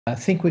I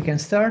think we can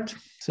start.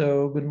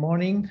 So good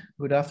morning,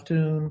 good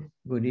afternoon,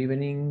 good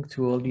evening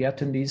to all the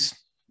attendees.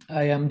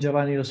 I am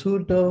Giovanni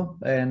Rosurdo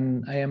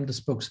and I am the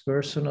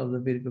spokesperson of the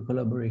Virgo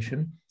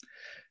collaboration.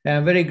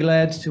 I'm very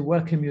glad to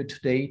welcome you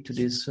today to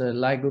this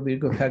LIGO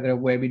Virgo KAGRA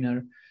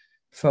webinar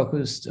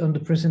focused on the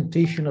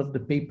presentation of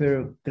the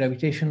paper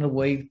Gravitational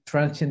Wave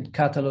Transient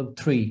Catalog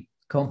 3,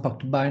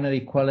 compact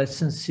binary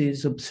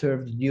coalescences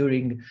observed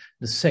during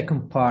the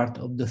second part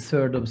of the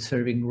third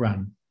observing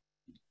run.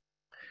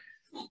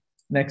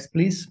 Next,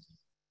 please.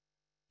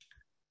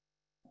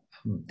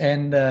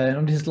 And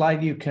on this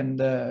slide, you can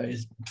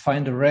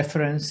find a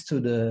reference to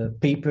the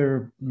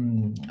paper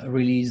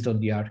released on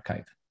the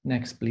archive.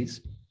 Next, please.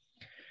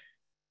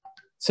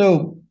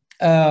 So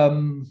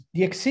the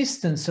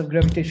existence of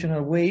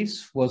gravitational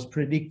waves was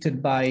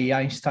predicted by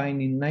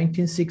Einstein in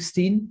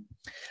 1916,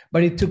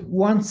 but it took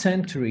 1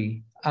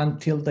 century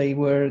until they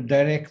were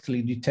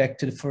directly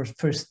detected for the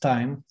first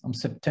time on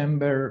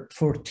September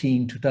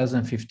 14,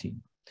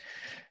 2015.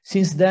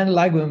 Since then,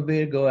 LIGO and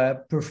Virgo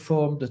have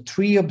performed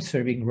 3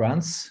 observing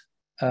runs,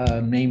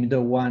 named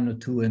the 1,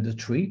 2, and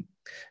 3.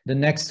 The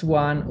next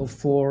one of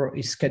 4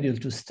 is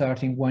scheduled to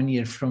start in 1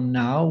 year from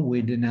now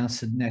with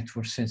enhanced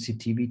network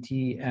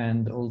sensitivity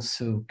and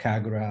also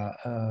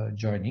KAGRA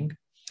joining.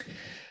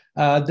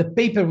 The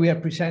paper we are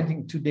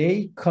presenting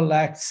today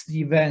collects the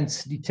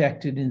events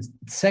detected in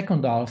the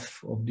second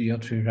half of the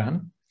O3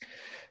 run.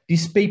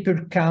 This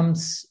paper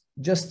comes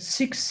just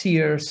 6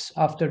 years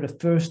after the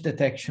first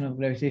detection of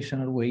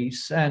gravitational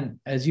waves. And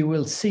as you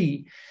will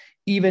see,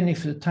 even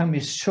if the time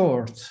is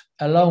short,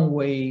 a long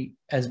way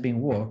has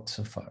been walked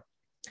so far.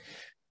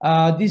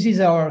 This is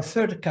our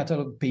third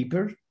catalog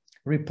paper,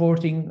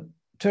 reporting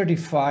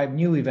 35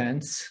 new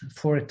events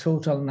for a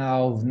total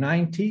now of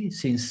 90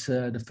 since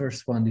the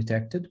first one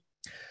detected.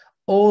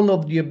 All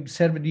of the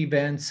observed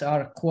events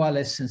are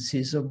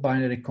coalescences of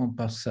binary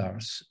compact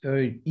stars,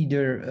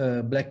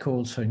 either black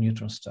holes or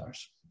neutron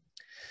stars.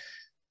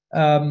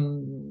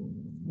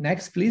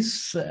 Next,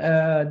 please.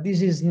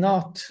 This is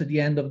not the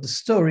end of the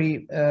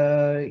story.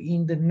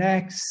 In the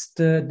next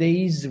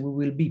days, we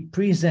will be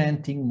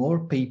presenting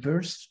more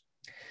papers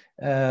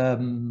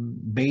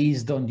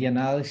based on the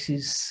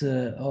analysis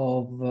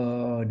of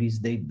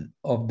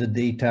the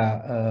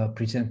data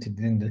presented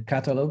in the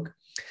catalog.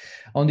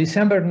 On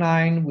December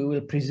 9, we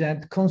will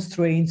present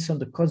constraints on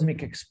the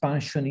cosmic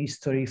expansion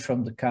history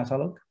from the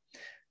catalog.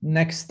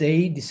 Next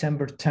day,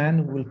 December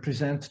 10, we'll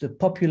present the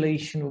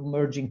population of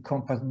merging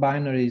compact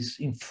binaries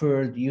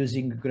inferred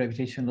using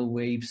gravitational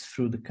waves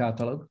through the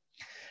catalog.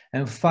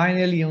 And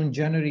finally, on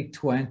January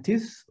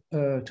 20th,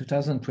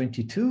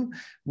 2022,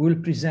 we'll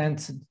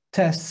present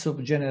tests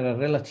of general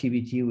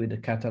relativity with the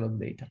catalog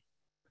data.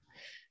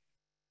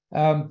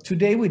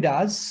 Today with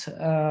us,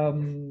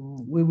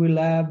 we will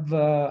have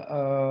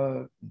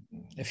a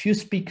few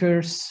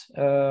speakers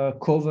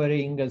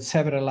covering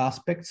several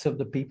aspects of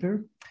the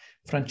paper.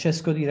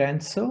 Francesco Di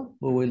Renzo,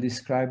 who will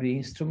describe the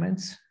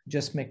instruments,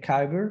 Jess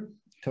McIver,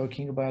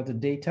 talking about the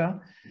data,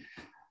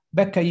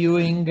 Becca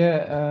Ewing,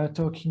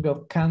 talking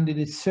of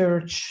candidate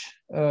search,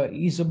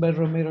 Isabel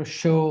Romero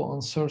Shaw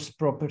on source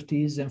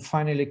properties, and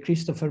finally,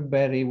 Christopher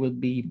Berry will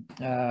be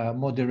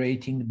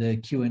moderating the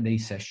Q&A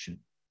session.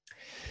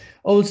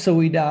 Also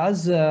with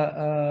us,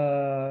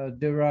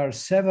 there are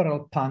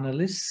several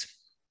panelists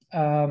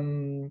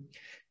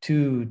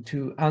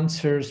to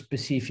answer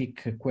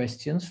specific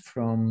questions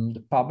from the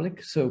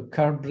public. So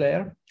Carl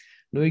Blair,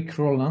 Loic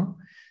Roland,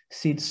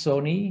 Sid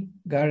Soni,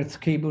 Gareth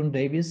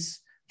Caburn-Davis,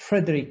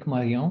 Frédéric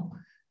Marion,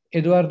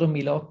 Eduardo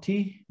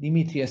Milotti,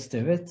 Dimitri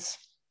Estevez,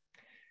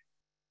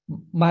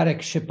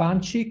 Marek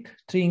Szczepancik,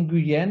 Trinh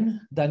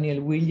Nguyen,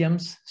 Daniel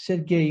Williams,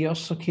 Sergei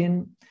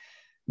Osokin,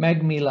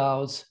 Meg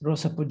Milaus,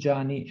 Rosa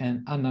Poggiani,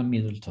 and Anna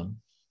Middleton.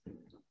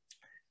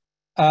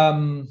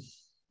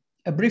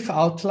 A brief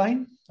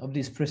outline of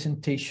this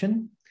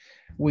presentation,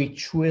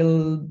 which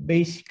will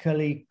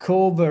basically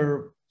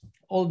cover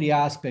all the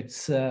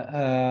aspects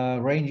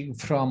ranging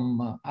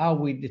from how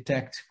we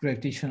detect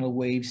gravitational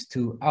waves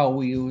to how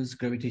we use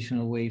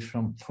gravitational waves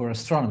for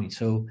astronomy.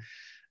 So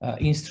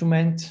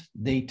instrument,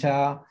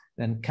 data,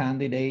 then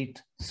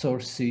candidate,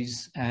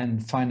 sources,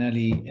 and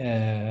finally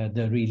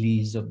the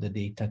release of the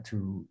data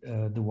to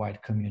the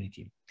wide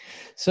community.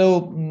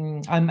 So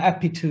I'm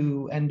happy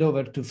to hand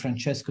over to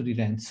Francesco Di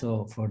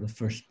Renzo for the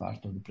first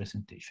part of the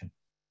presentation.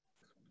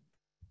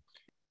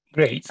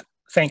 Great,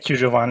 thank you,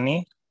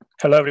 Giovanni.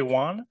 Hello,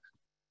 everyone.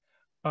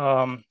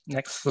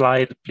 Next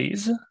slide,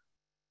 please.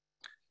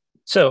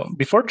 So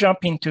before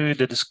jumping to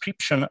the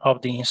description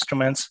of the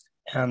instruments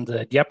and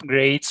the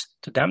upgrades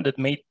to them that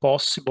made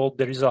possible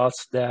the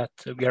results that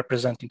we are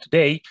presenting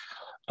today,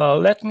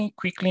 let me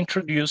quickly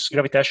introduce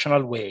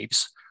gravitational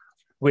waves,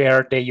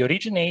 where they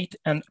originate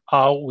and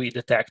how we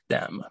detect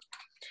them.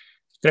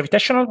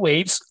 Gravitational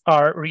waves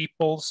are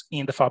ripples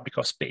in the fabric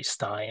of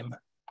space-time.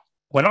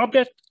 When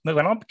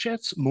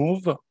objects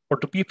move, or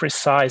to be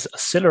precise,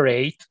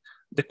 accelerate,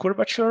 the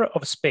curvature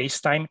of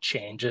space-time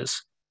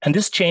changes, and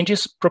these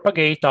changes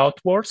propagate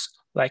outwards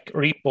like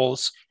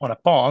ripples on a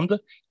pond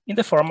in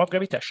the form of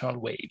gravitational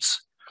waves.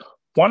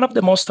 One of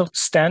the most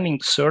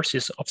outstanding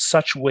sources of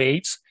such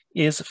waves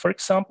is, for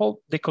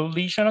example, the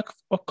collision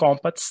of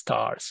compact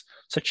stars,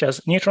 such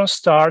as neutron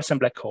stars and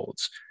black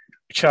holes,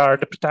 which are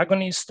the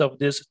protagonists of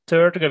this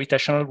third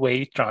gravitational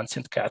wave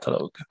transient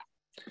catalog.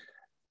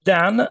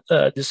 Then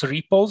these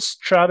ripples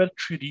travel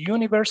through the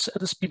universe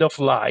at the speed of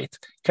light,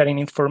 carrying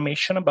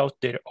information about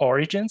their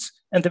origins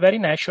and the very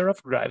nature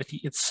of gravity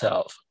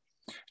itself.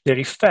 Their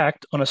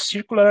effect on a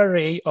circular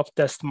array of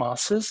test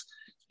masses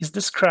is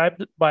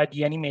described by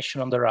the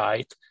animation on the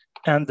right,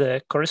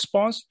 and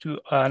corresponds to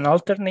an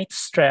alternate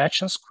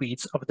stretch and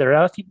squeeze of the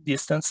relative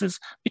distances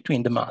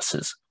between the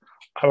masses.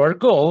 Our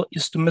goal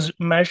is to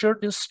measure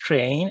the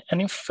strain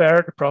and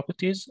infer the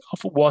properties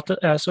of what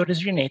has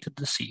originated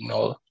the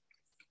signal.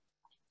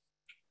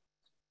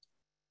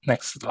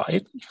 Next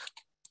slide.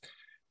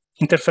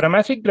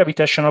 Interferometric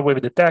gravitational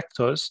wave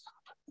detectors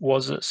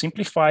was a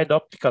simplified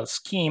optical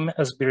scheme,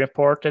 as be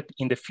reported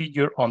in the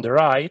figure on the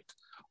right,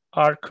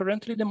 are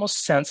currently the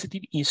most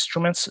sensitive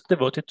instruments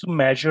devoted to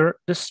measure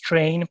the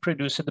strain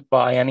produced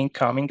by an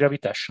incoming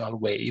gravitational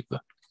wave.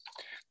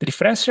 The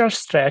differential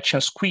stretch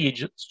and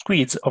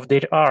squeeze of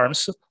their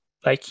arms,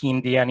 like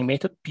in the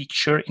animated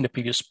picture in the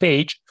previous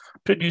page,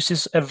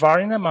 produces a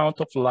varying amount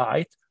of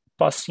light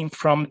passing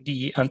from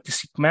the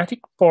antisymptomatic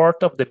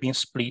port of the beam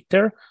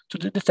splitter to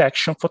the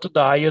detection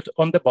photodiode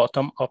on the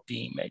bottom of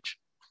the image.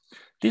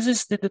 This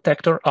is the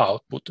detector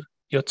output,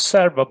 the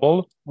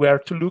observable where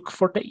to look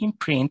for the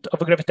imprint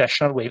of a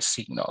gravitational wave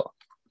signal.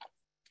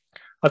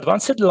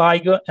 Advanced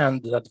LIGO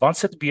and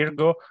advanced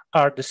Virgo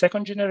are the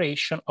second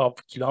generation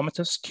of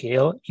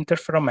kilometer-scale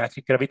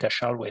interferometric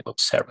gravitational wave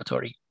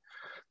observatory.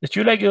 The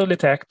two LIGO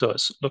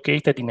detectors,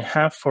 located in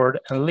Hanford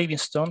and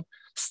Livingston,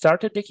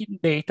 started taking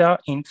data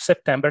in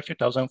September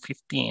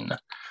 2015,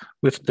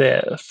 with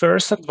the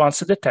first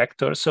advanced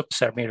detectors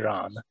observing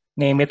run,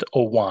 named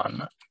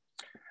O1.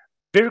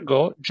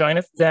 Virgo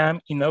joined them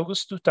in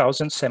August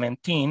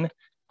 2017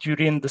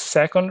 during the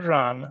second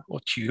run,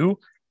 O2,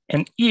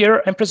 and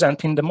here I'm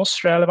presenting the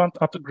most relevant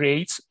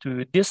upgrades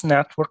to this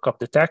network of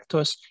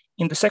detectors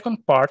in the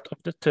second part of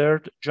the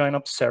third joint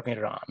observing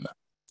run.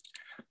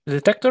 The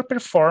detector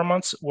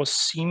performance was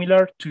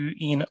similar to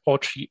in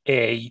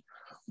O3A,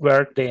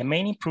 where the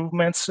main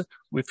improvements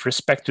with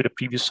respect to the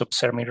previous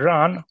observing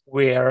run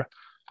were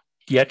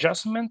the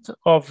adjustment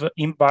of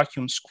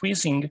in-vacuum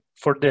squeezing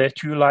for the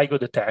two LIGO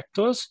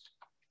detectors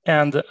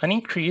and an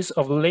increase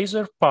of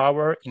laser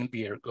power in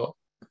Virgo.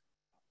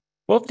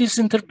 Both these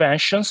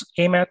interventions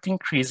aim at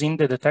increasing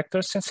the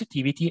detector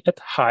sensitivity at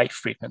high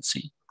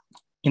frequency.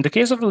 In the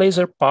case of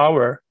laser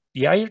power,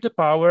 the higher the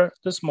power,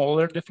 the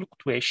smaller the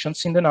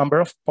fluctuations in the number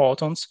of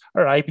photons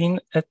arriving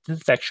at the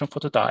detection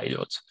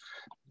photodiodes.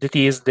 That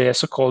is the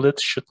so-called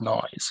shoot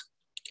noise.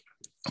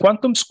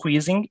 Quantum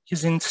squeezing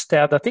is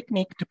instead a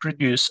technique to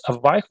produce a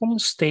vacuum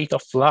state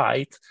of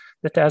light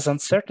that has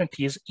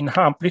uncertainties in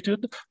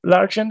amplitude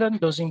larger than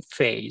those in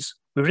phase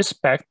with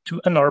respect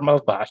to a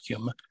normal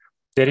vacuum.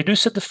 The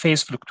reduced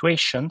phase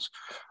fluctuations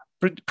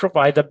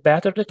provide a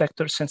better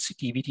detector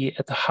sensitivity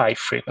at a high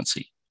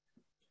frequency.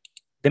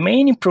 The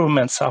main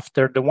improvements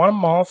after the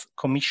 1-month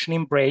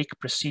commissioning break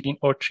preceding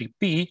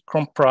O3B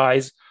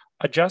comprise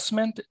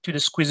adjustment to the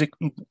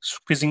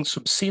squeezing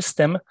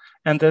subsystem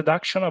and the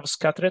reduction of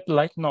scattered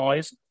light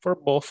noise for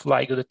both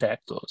LIGO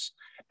detectors,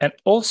 and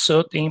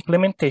also the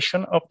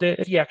implementation of the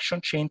reaction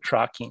chain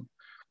tracking,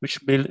 which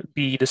will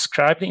be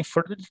described in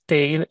further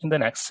detail in the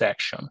next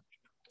section.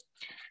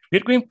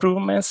 Virgo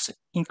improvements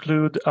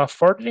include a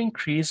further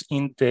increase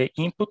in the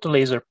input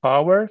laser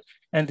power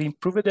and the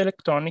improved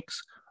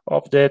electronics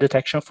of the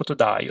detection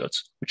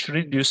photodiodes, which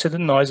reduce the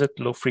noise at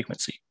low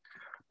frequency.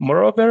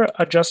 Moreover,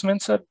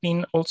 adjustments have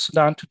been also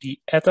done to the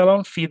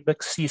ethalon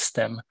feedback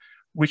system,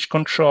 which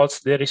controls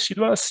the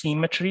residual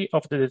symmetry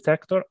of the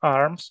detector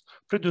arms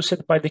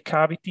produced by the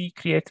cavity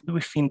created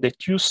within the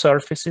two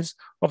surfaces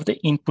of the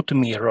input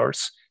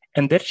mirrors,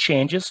 and their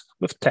changes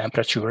with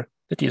temperature,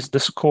 that is the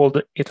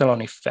so-called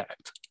ethalon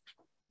effect.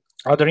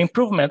 Other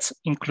improvements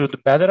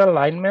include better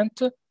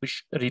alignment,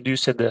 which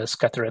reduces the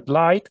scattered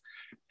light,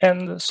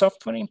 and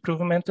software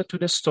improvement to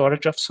the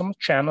storage of some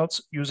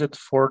channels used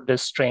for the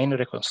strain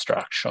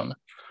reconstruction.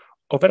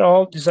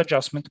 Overall, this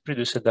adjustment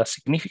produced a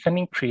significant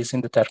increase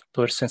in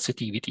detector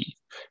sensitivity,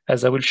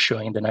 as I will show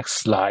in the next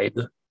slide.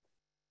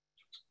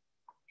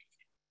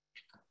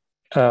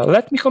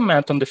 Let me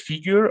comment on the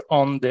figure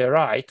on the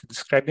right,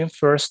 describing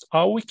first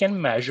how we can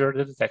measure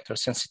the detector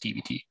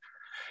sensitivity.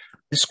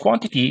 This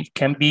quantity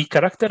can be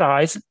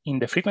characterized in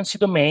the frequency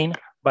domain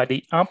by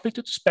the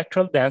amplitude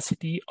spectral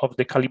density of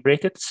the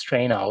calibrated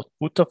strain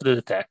output of the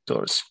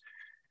detectors.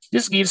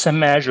 This gives a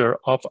measure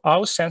of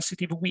how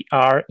sensitive we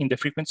are in the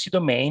frequency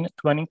domain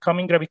to an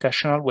incoming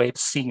gravitational wave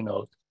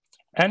signal.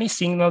 Any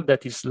signal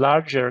that is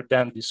larger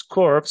than these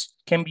curves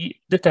can be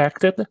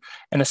detected,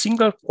 and a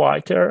single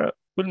quieter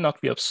will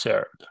not be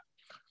observed.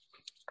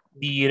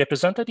 The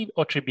representative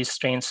O3B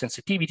strain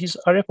sensitivities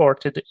are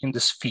reported in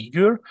this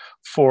figure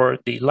for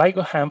the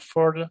LIGO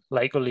Hanford,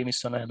 LIGO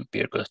Livingston, and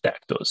Virgo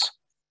detectors.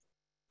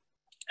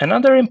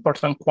 Another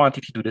important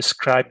quantity to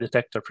describe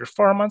detector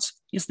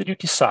performance is the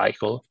duty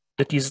cycle,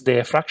 that is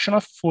the fraction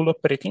of full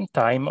operating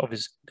time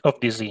of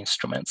these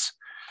instruments.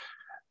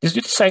 This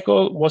duty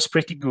cycle was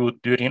pretty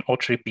good during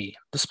O3b,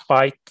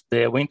 despite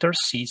the winter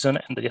season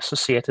and the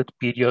associated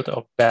period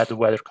of bad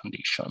weather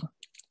condition.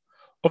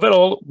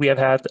 Overall, we have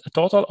had a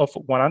total of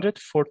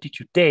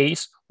 142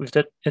 days with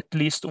at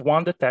least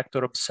one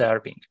detector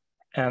observing,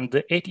 and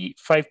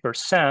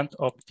 85%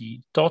 of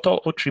the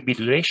total O3b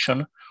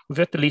duration with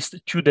at least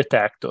 2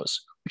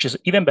 detectors, which is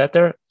even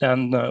better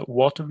than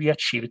what we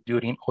achieved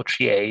during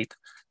O3-8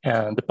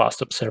 and the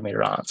past observing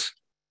runs.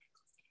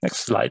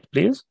 Next slide,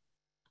 please.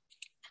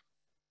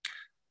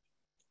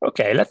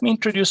 Okay, let me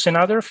introduce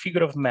another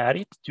figure of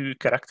merit to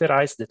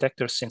characterize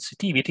detector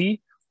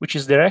sensitivity, which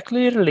is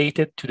directly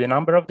related to the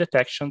number of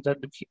detections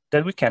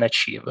that we can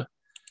achieve.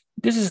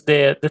 This is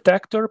the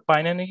detector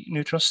binary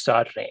neutron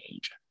star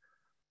range.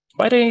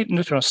 Binary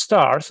neutron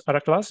stars are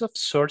a class of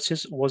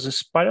sources whose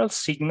spiral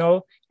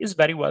signal is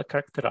very well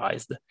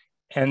characterized,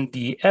 and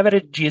the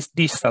average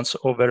distance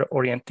over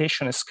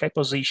orientation and sky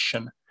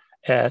position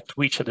at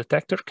which a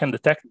detector can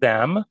detect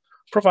them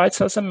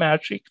provides us a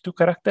metric to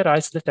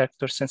characterize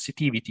detector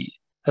sensitivity,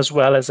 as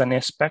well as the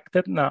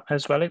expected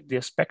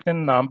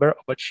number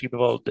of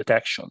achievable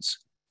detections.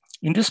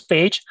 In this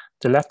page,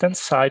 the left-hand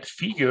side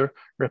figure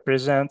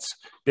represents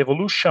the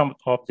evolution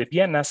of the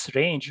BNS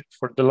range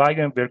for the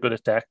LIGO and Virgo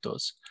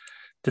detectors.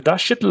 The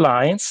dashed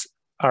lines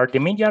are the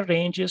median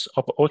ranges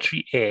of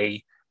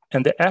O3A,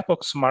 and the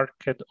epochs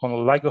marked on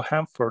LIGO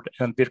Hanford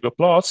and Virgo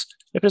plots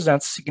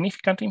represent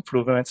significant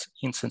improvements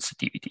in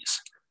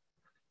sensitivities.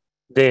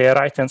 The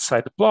right-hand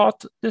side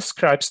plot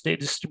describes the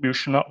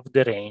distribution of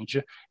the range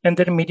and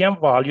their median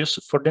values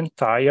for the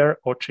entire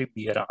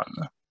O3b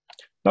run.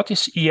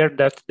 Notice here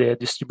that the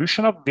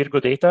distribution of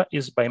Virgo data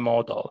is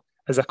bimodal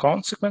as a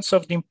consequence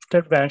of the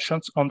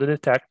interventions on the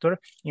detector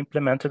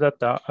implemented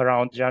at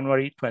around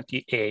January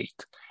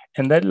 28,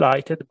 and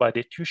highlighted by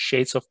the 2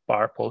 shades of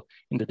purple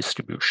in the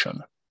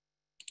distribution.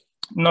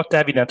 Not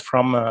evident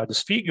from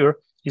this figure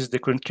is the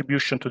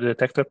contribution to the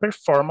detector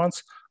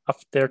performance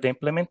after the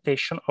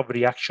implementation of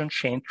reaction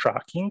chain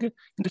tracking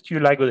in the 2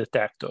 LIGO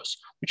detectors,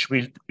 which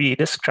will be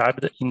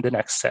described in the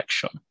next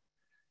section.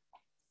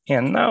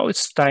 And now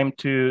it's time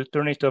to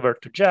turn it over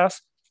to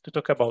Jess to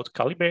talk about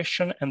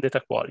calibration and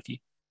data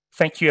quality.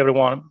 Thank you,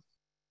 everyone.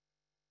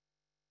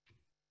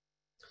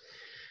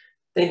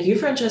 Thank you,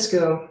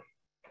 Francesco.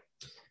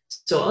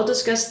 So I'll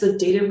discuss the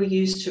data we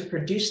use to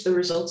produce the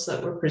results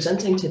that we're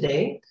presenting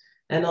today,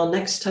 and I'll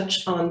next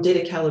touch on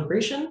data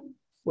calibration,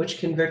 which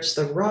converts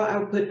the raw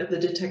output of the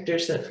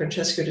detectors that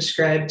Francesco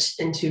described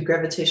into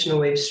gravitational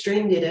wave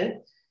strain data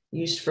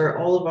used for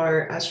all of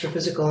our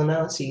astrophysical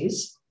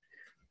analyses.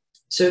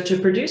 So to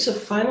produce a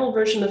final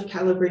version of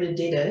calibrated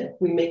data,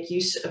 we make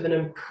use of an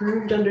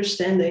improved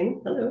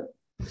understanding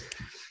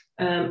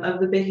of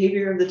the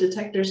behavior of the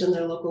detectors in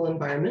their local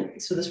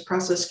environment. So this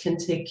process can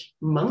take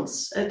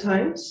months at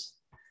times.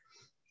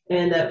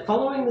 And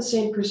following the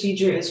same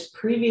procedure as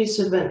previous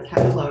event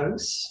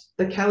catalogs,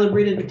 the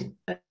calibrated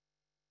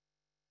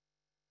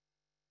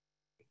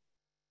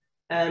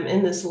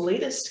in this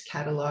latest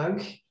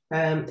catalog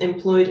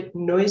employed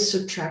noise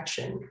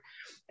subtraction.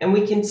 And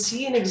we can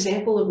see an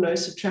example of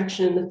noise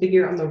subtraction in the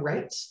figure on the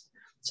right.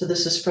 So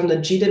this is from the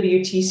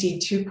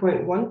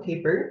GWTC3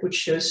 paper, which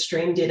shows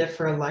strain data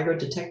for a LIGO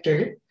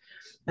detector.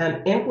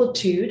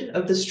 Amplitude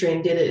of the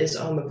strain data is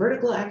on the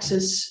vertical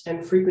axis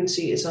and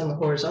frequency is on the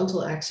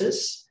horizontal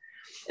axis.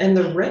 And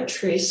the red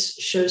trace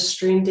shows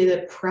strain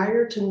data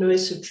prior to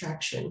noise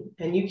subtraction.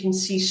 And you can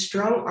see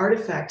strong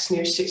artifacts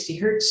near 60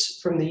 Hertz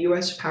from the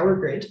US power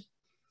grid.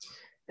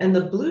 And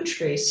the blue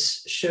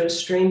trace shows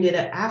strain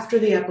data after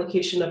the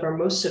application of our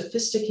most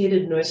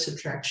sophisticated noise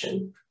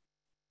subtraction.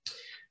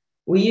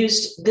 We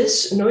used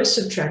this noise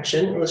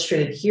subtraction,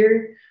 illustrated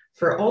here,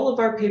 for all of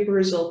our paper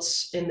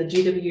results in the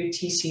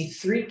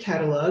GWTC3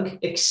 catalog,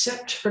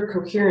 except for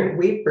coherent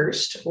wave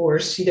burst, or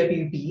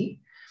CWB.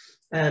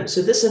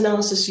 So this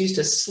analysis used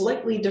a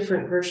slightly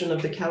different version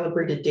of the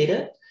calibrated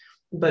data,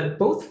 but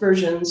both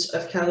versions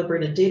of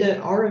calibrated data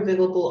are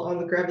available on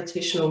the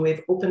Gravitational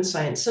Wave Open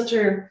Science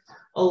Center,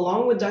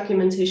 along with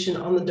documentation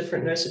on the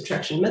different noise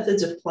subtraction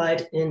methods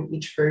applied in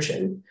each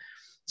version.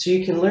 So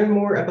you can learn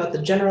more about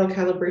the general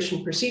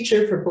calibration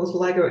procedure for both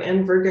LIGO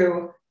and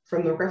Virgo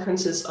from the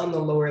references on the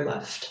lower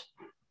left.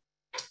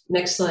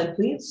 Next slide,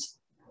 please.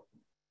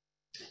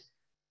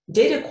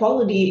 Data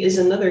quality is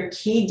another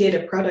key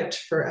data product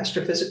for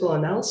astrophysical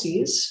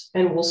analyses,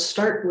 and we'll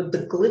start with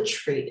the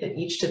glitch rate at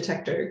each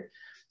detector.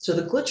 So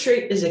the glitch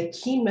rate is a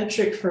key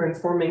metric for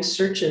informing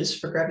searches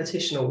for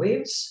gravitational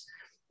waves,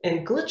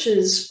 and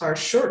glitches are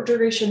short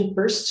duration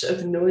bursts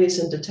of noise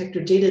in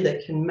detector data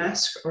that can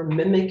mask or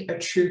mimic a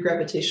true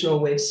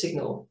gravitational wave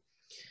signal.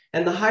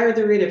 And the higher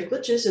the rate of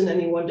glitches in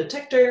any one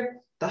detector,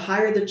 the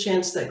higher the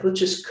chance that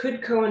glitches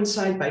could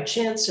coincide by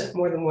chance at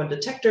more than one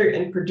detector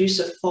and produce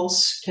a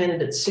false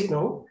candidate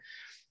signal.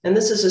 And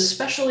this is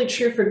especially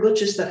true for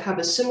glitches that have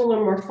a similar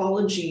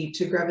morphology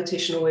to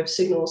gravitational wave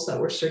signals that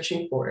we're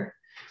searching for.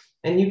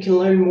 And you can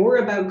learn more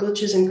about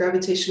glitches in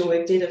gravitational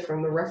wave data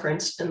from the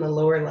reference in the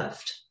lower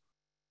left.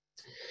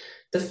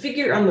 The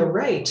figure on the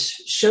right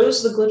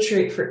shows the glitch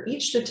rate for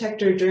each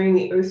detector during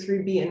the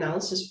O3b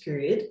analysis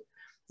period.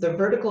 The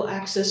vertical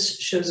axis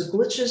shows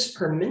glitches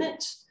per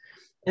minute,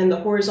 and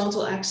the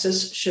horizontal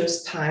axis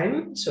shows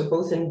time, so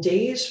both in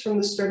days from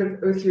the start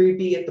of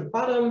O3b at the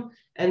bottom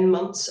and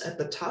months at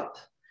the top.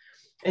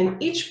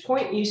 And each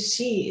point you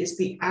see is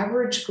the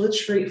average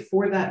glitch rate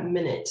for that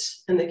minute,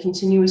 and the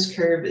continuous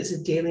curve is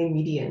a daily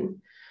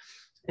median.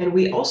 And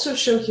we also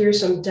show here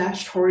some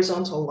dashed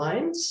horizontal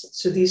lines.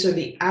 So these are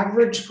the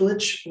average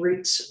glitch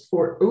rates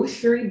for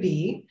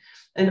O3b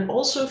and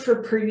also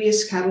for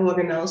previous catalog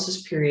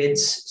analysis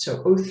periods,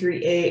 so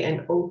O3a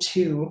and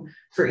O2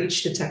 for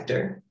each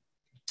detector.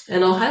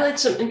 And I'll highlight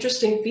some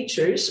interesting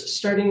features,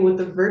 starting with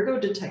the Virgo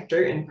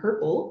detector in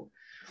purple.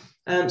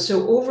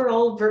 So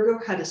overall,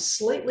 Virgo had a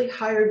slightly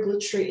higher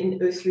glitch rate in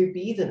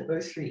O3b than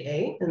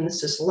O3a, and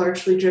this is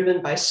largely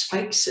driven by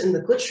spikes in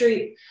the glitch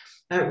rate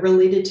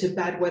related to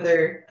bad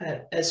weather,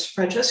 as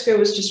Francesca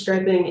was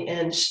describing,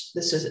 and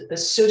this is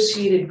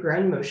associated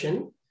ground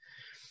motion.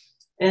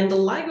 And the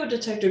LIGO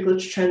detector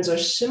glitch trends are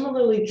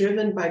similarly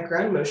driven by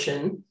ground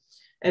motion,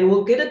 and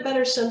we'll get a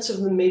better sense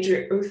of the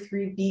major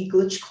O3b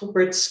glitch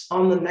culprits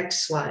on the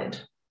next slide.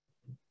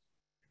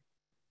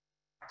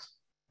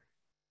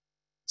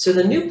 So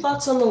the new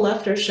plots on the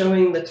left are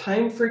showing the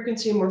time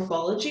frequency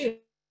morphology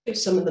of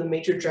some of the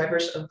major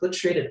drivers of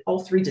glitch rate at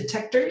all three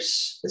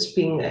detectors, this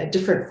being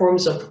different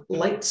forms of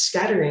light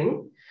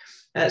scattering.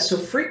 So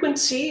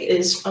frequency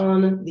is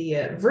on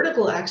the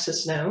vertical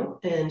axis now,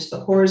 and the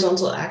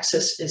horizontal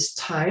axis is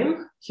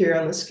time, here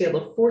on the scale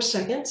of 4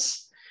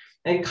 seconds.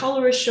 And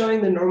color is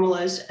showing the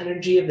normalized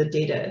energy of the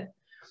data.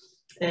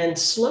 And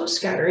slow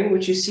scattering,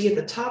 which you see at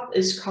the top,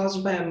 is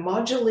caused by a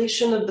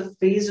modulation of the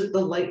phase of the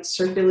light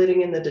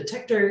circulating in the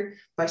detector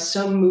by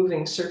some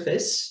moving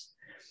surface.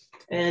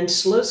 And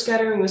slow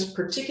scattering was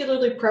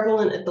particularly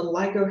prevalent at the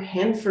LIGO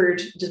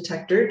Hanford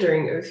detector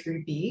during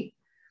O3b.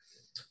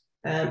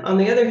 On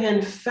the other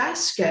hand,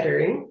 fast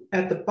scattering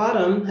at the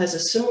bottom has a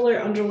similar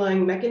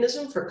underlying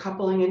mechanism for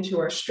coupling into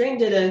our strain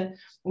data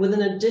with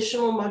an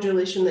additional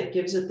modulation that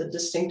gives it the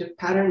distinctive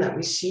pattern that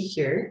we see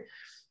here.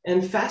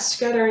 And fast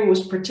scattering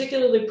was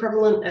particularly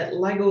prevalent at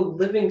LIGO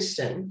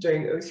Livingston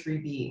during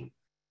O3b.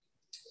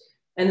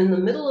 And in the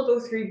middle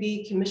of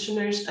O3b,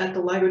 commissioners at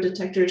the LIGO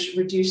detectors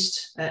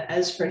reduced,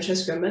 as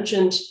Francesca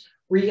mentioned,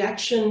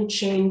 reaction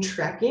chain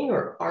tracking,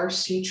 or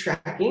RC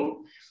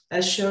tracking,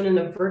 as shown in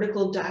a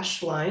vertical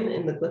dashed line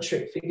in the glitch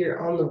rate figure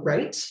on the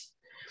right.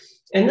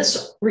 And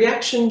this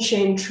reaction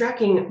chain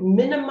tracking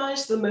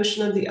minimized the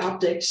motion of the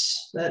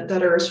optics that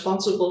are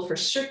responsible for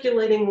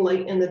circulating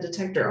light in the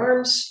detector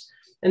arms,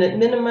 and it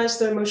minimized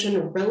their motion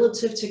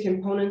relative to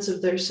components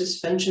of their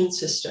suspension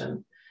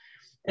system.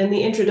 And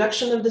the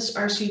introduction of this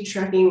RC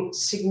tracking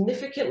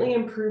significantly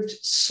improved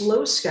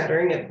slow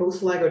scattering at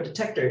both LIGO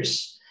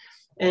detectors.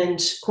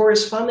 And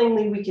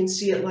correspondingly, we can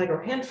see at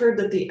LIGO Hanford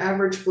that the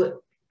average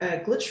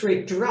glitch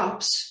rate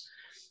drops,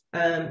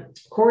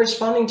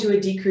 corresponding to a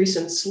decrease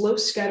in slow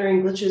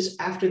scattering glitches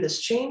after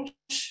this change.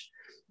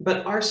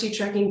 But RC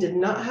tracking did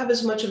not have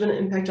as much of an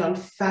impact on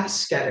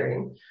fast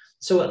scattering.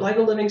 So at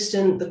LIGO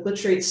Livingston, the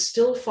glitch rate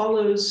still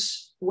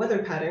follows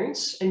weather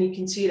patterns, and you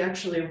can see it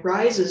actually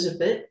rises a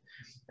bit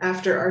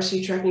after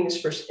RC tracking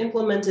is first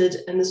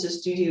implemented, and this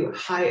is due to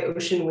high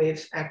ocean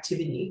wave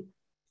activity.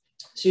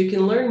 So you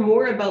can learn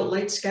more about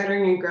light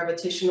scattering and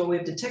gravitational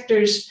wave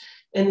detectors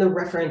in the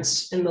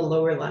reference in the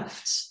lower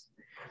left.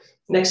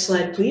 Next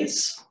slide,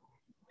 please.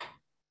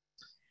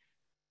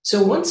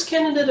 So once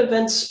candidate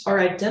events are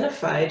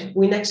identified,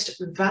 we next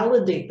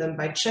validate them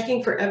by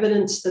checking for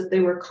evidence that they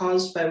were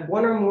caused by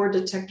one or more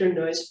detector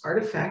noise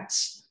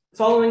artifacts,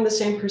 following the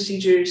same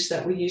procedures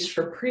that we used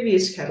for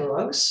previous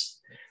catalogs.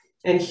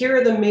 And here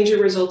are the major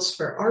results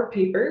for our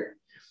paper.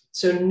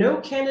 So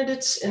no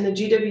candidates in the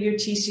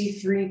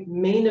GWTC3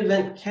 main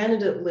event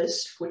candidate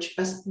list, which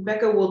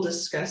Becca will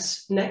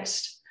discuss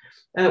next,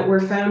 were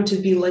found to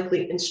be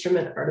likely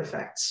instrument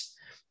artifacts.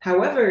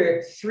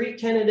 However, 3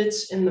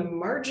 candidates in the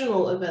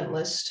marginal event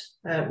list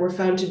were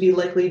found to be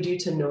likely due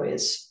to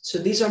noise. So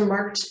these are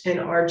marked in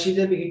our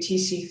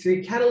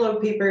GWTC3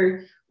 catalog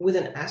paper with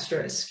an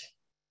asterisk.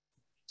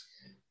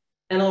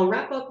 And I'll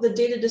wrap up the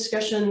data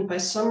discussion by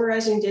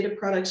summarizing data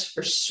products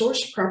for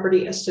source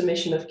property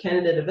estimation of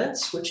candidate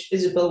events, which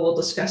Isabel will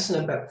discuss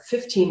in about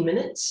 15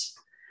 minutes.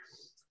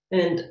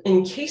 And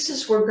in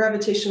cases where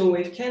gravitational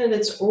wave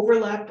candidates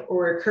overlap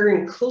or occur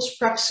in close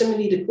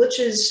proximity to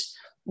glitches,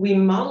 we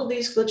model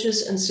these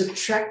glitches and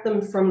subtract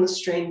them from the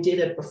strain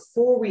data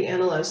before we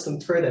analyze them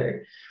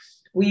further.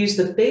 We use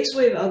the Bayes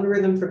wave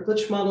algorithm for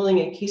glitch modeling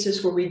in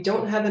cases where we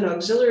don't have an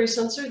auxiliary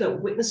sensor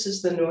that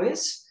witnesses the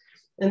noise.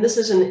 And this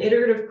is an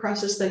iterative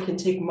process that can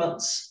take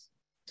months.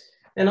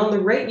 And on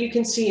the right, you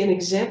can see an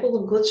example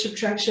of glitch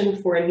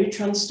subtraction for a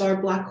neutron star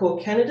black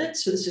hole candidate.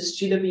 So this is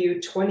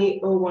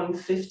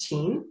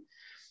GW200115.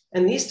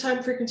 And these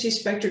time frequency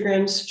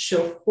spectrograms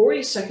show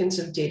 40 seconds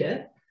of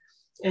data.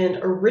 And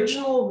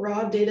original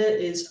raw data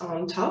is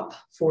on top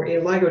for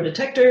a LIGO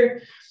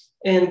detector,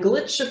 and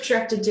glitch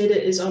subtracted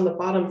data is on the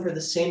bottom for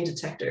the same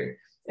detector.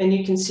 And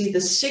you can see the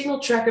signal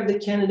track of the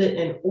candidate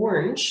in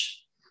orange.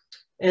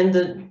 And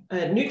the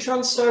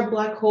neutron star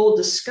black hole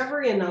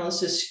discovery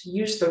analysis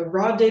used the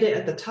raw data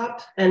at the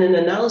top and an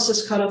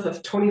analysis cutoff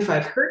of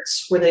 25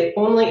 Hertz, where they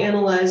only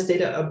analyze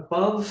data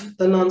above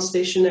the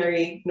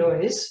non-stationary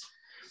noise.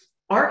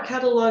 Our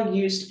catalog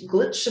used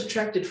glitch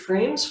subtracted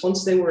frames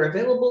once they were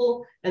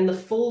available and the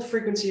full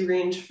frequency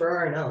range for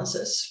our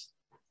analysis.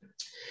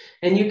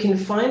 And you can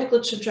find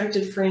glitch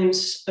subtracted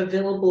frames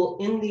available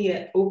in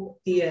the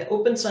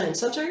Open Science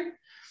Center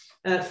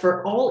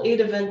for all 8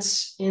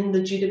 events in the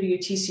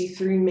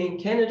GWTC3 main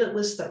candidate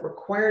list that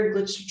required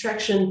glitch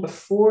subtraction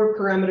before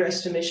parameter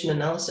estimation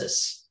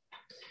analysis.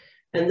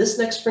 And this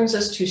next brings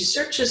us to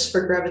searches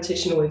for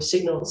gravitational wave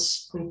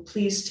signals. And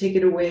please take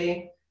it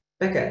away,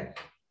 Becca.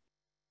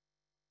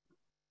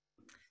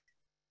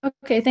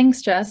 Okay,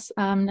 thanks, Jess.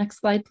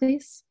 Next slide,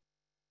 please.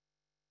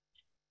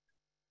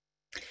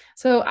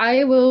 So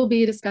I will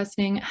be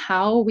discussing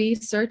how we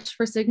search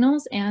for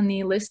signals and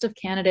the list of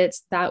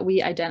candidates that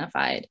we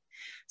identified.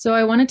 So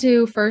I wanted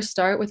to first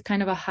start with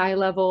kind of a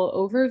high-level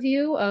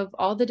overview of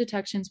all the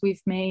detections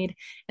we've made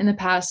in the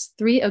past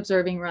 3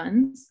 observing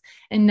runs,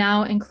 and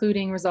now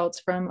including results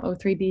from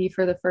O3b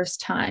for the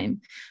first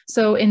time.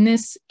 So in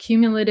this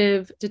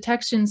cumulative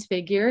detections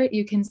figure,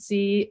 you can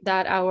see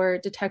that our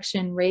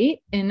detection rate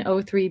in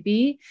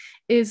O3b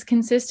is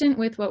consistent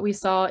with what we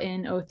saw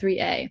in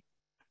O3a.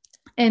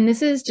 And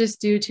this is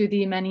just due to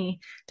the many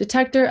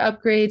detector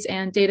upgrades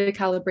and data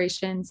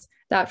calibrations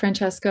that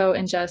Francesco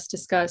and Jess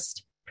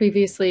discussed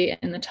previously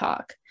in the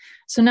talk.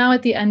 So now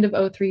at the end of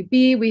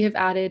O3b, we have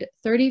added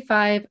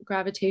 35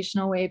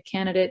 gravitational wave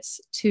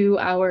candidates to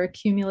our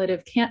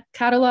cumulative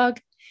catalog,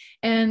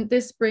 and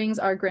this brings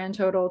our grand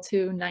total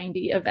to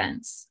 90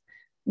 events.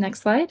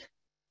 Next slide.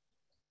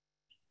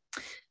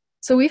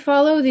 So we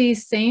follow the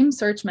same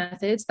search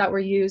methods that were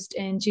used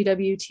in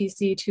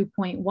GWTC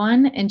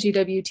 2.1 and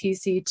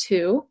GWTC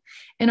 2,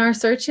 and our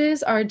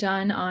searches are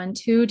done on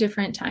 2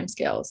 different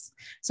timescales.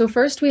 So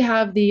first we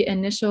have the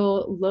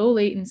initial low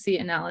latency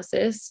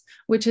analysis,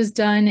 which is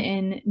done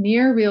in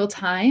near real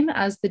time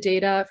as the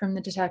data from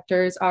the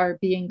detectors are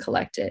being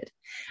collected.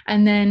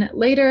 And then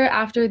later,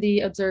 after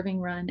the observing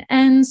run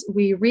ends,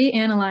 we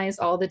reanalyze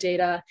all the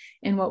data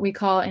in what we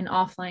call an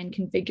offline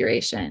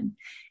configuration.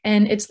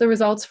 And it's the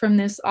results from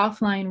this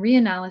offline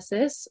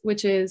reanalysis,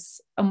 which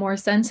is a more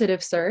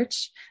sensitive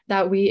search,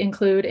 that we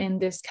include in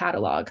this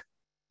catalog.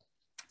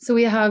 So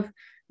we have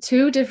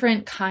 2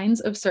 different kinds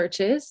of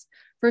searches.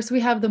 First, we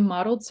have the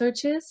modeled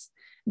searches.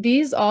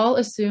 These all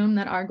assume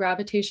that our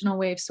gravitational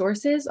wave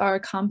sources are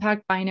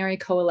compact binary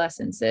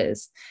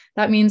coalescences.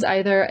 That means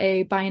either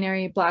a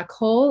binary black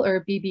hole,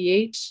 or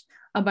BBH,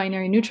 a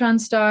binary neutron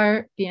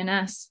star,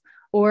 BNS,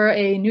 or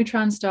a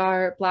neutron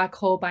star black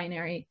hole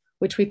binary,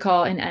 which we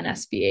call an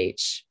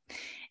NSBH.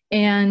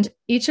 And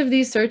each of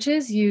these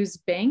searches use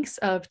banks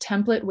of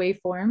template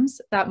waveforms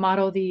that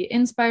model the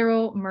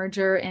in-spiral,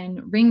 merger,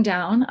 and ring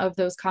down of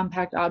those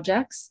compact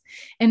objects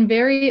and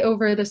vary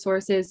over the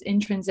source's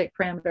intrinsic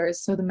parameters,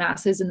 so the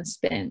masses and the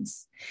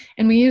spins.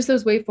 And we use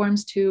those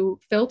waveforms to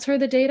filter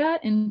the data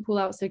and pull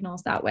out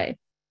signals that way.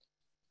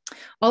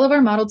 All of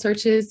our modeled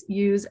searches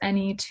use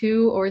any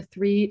 2 or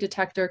 3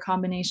 detector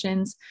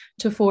combinations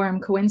to form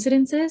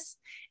coincidences.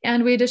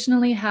 And we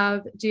additionally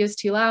have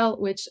GST-LAL,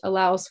 which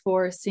allows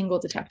for single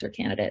detector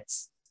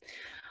candidates.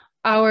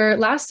 Our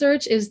last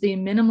search is the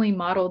minimally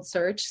modeled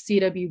search,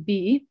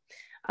 CWB.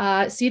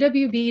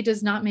 CWB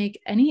does not make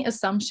any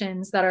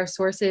assumptions that our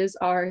sources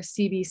are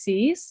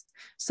CBCs,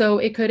 so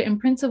it could in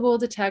principle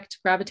detect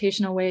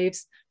gravitational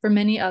waves from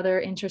many other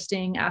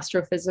interesting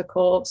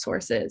astrophysical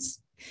sources.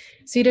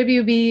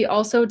 CWB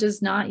also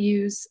does not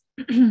use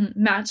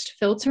matched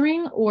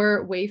filtering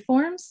or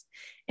waveforms.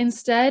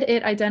 Instead,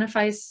 it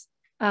identifies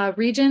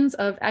regions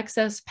of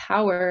excess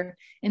power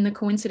in the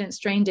coincident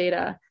strain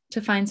data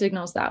to find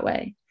signals that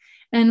way.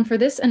 And for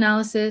this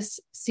analysis,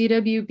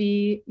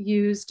 CWB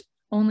used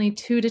only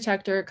 2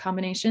 detector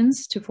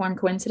combinations to form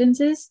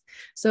coincidences.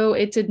 So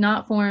it did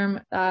not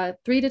form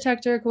 3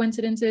 detector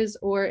coincidences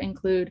or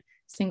include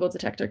single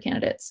detector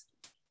candidates.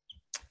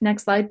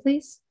 Next slide,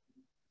 please.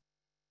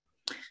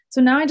 So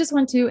now I just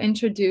want to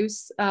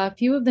introduce a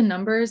few of the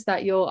numbers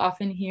that you'll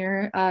often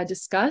hear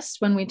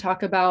discussed when we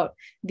talk about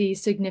the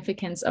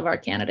significance of our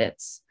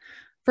candidates.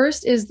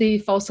 First is the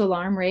false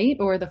alarm rate,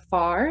 or the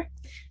FAR.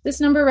 This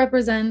number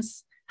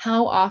represents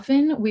how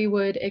often we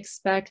would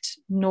expect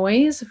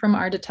noise from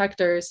our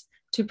detectors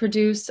to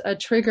produce a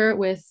trigger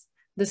with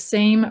the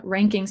same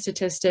ranking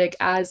statistic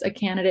as a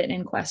candidate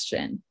in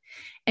question.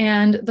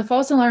 And the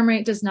false alarm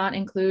rate does not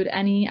include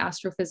any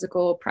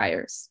astrophysical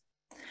priors.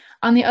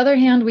 On the other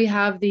hand, we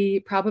have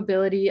the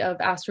probability of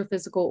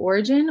astrophysical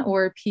origin,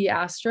 or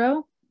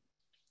P-astro.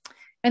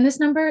 And this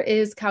number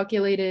is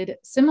calculated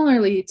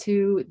similarly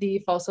to the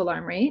false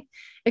alarm rate,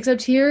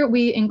 except here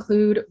we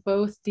include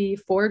both the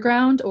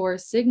foreground or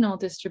signal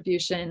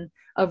distribution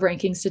of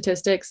ranking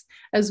statistics,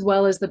 as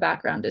well as the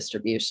background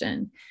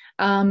distribution.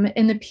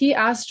 And the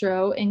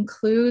P-Astro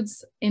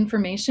includes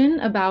information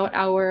about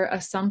our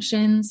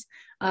assumptions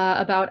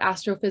about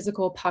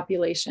astrophysical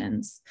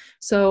populations.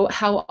 So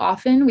how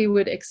often we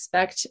would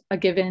expect a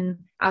given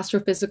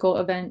astrophysical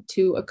event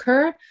to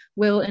occur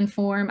will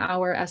inform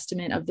our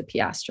estimate of the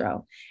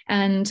P-Astro.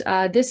 And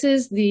this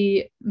is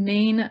the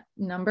main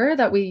number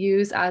that we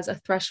use as a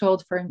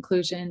threshold for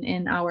inclusion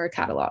in our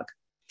catalog.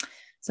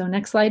 So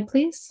next slide,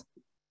 please.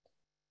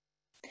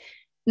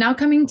 Now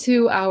coming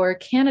to our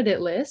candidate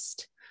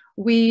list,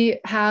 we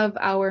have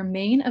our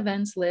main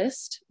events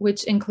list,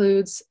 which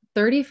includes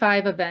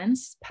 35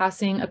 events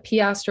passing a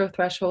P-Astro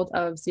threshold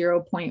of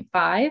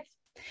 0.5.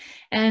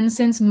 And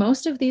since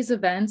most of these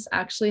events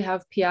actually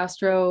have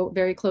P-Astro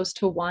very close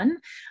to 1,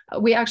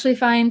 we actually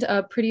find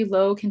a pretty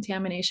low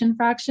contamination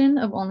fraction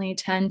of only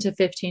 10 to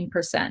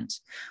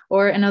 15%.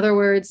 Or in other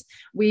words,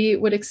 we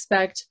would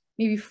expect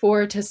maybe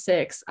 4 to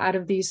 6 out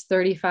of these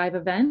 35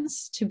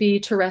 events to be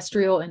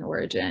terrestrial in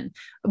origin,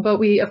 but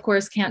we of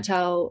course can't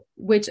tell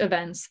which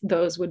events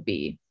those would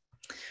be.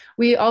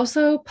 We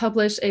also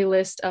publish a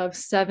list of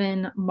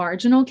 7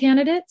 marginal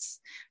candidates.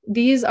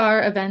 These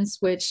are events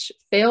which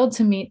failed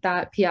to meet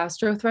that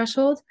P-Astro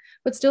threshold,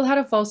 but still had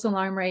a false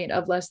alarm rate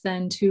of less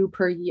than 2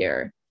 per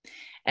year.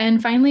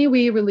 And finally,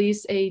 we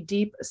release a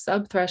deep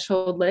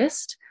subthreshold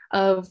list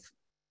of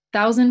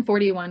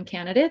 1,041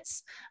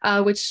 candidates,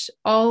 which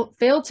all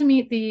failed to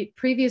meet the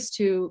previous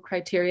 2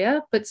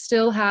 criteria, but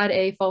still had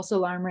a false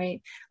alarm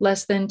rate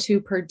less than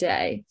 2 per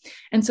day.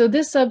 And so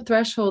this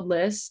subthreshold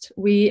list,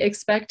 we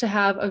expect to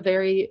have a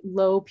very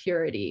low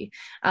purity.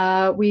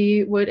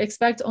 We would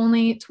expect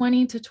only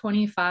 20 to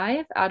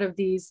 25 out of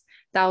these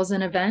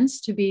 1,000 events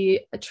to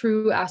be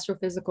true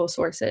astrophysical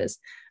sources.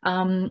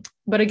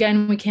 But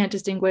again, we can't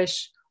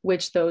distinguish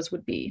which those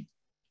would be.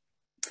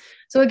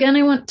 So again,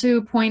 I want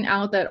to point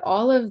out that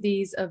all of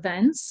these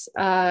events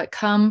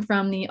come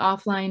from the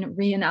offline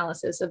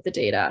reanalysis of the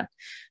data.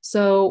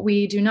 So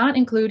we do not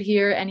include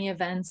here any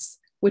events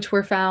which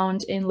were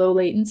found in low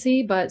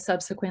latency but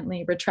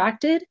subsequently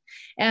retracted.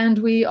 And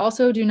we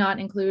also do not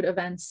include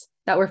events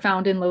that were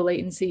found in low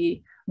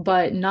latency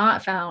but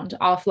not found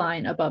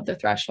offline above the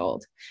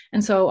threshold.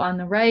 And so on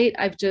the right,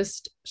 I've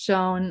just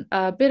shown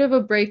a bit of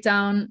a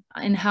breakdown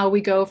in how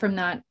we go from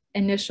that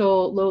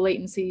initial low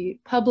latency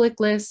public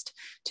list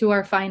to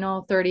our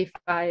final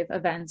 35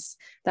 events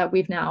that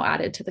we've now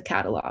added to the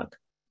catalog.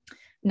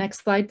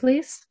 Next slide,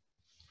 please.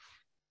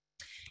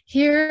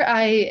 Here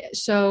I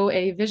show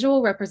a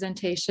visual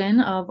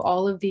representation of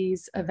all of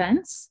these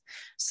events.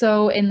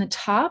 So in the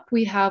top,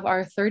 we have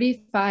our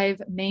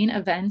 35 main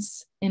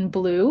events in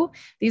blue.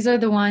 These are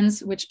the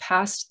ones which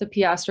passed the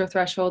P-Astro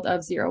threshold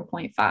of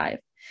 0.5.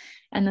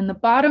 And then the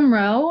bottom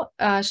row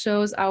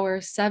shows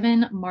our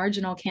 7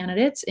 marginal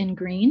candidates in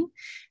green.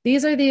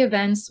 These are the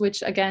events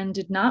which, again,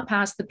 did not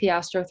pass the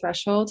P-Astro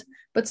threshold,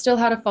 but still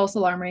had a false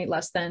alarm rate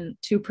less than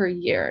 2 per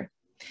year.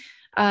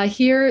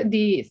 Here,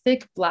 the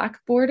thick black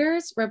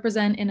borders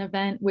represent an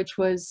event which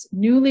was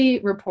newly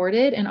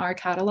reported in our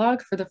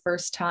catalog for the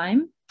first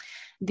time.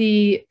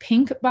 The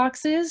pink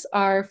boxes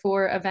are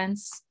for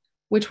events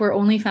which were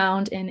only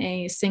found in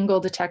a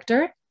single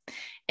detector.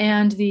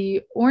 And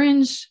the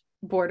orange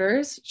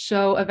borders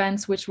show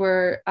events which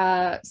were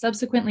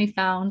subsequently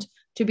found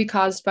to be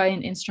caused by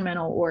an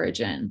instrumental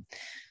origin.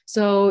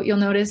 So you'll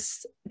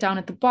notice down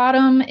at the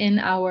bottom in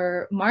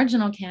our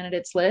marginal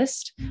candidates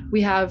list,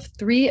 we have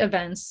 3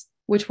 events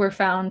which were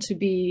found to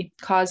be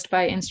caused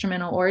by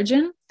instrumental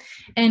origin.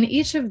 And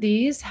each of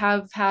these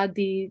have had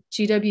the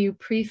GW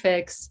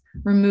prefix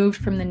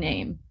removed from the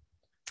name.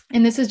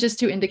 And this is just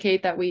to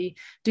indicate that we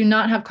do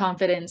not have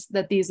confidence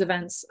that these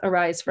events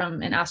arise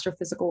from an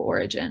astrophysical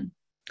origin.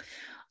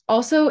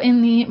 Also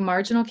in the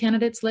marginal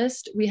candidates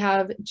list, we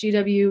have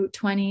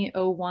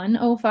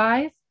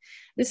GW200105.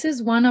 This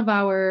is one of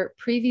our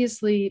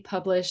previously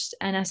published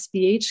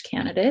NSBH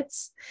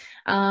candidates.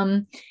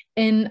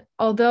 And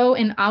although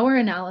in our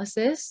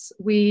analysis,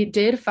 we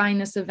did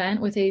find this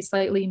event with a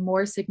slightly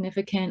more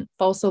significant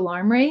false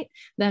alarm rate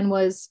than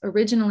was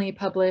originally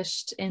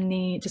published in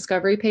the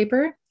discovery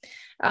paper,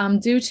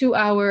 due to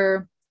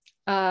our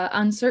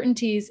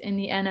uncertainties in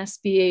the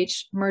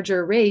NSBH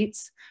merger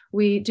rates,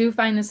 we do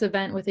find this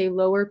event with a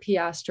lower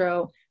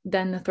P-Astro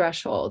than the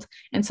threshold.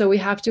 And so we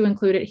have to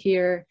include it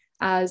here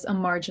as a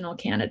marginal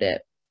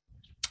candidate.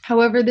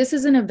 However, this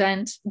is an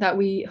event that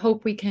we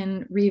hope we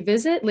can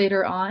revisit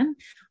later on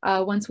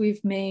once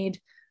we've made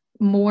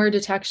more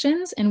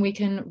detections and we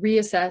can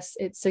reassess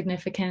its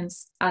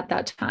significance at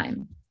that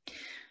time.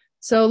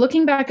 So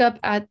looking back up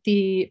at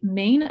the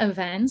main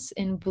events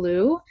in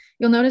blue,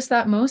 you'll notice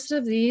that most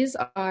of these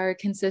are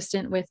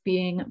consistent with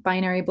being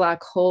binary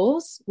black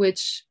holes,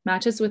 which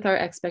matches with our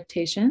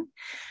expectation.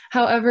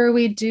 However,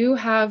 we do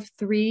have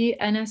 3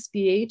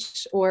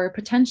 NSBH or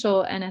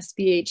potential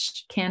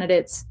NSBH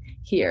candidates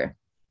here.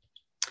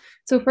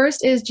 So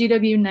first is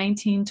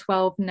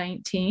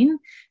GW191219.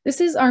 This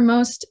is our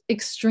most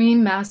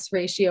extreme mass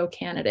ratio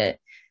candidate.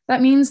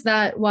 That means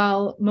that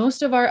while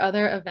most of our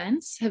other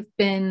events have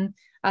been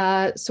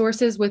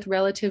sources with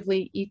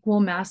relatively equal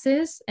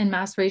masses and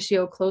mass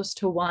ratio close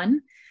to 1,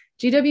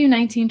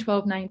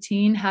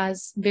 GW191219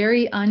 has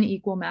very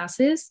unequal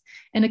masses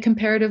and a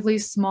comparatively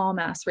small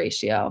mass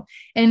ratio.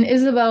 And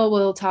Isabel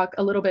will talk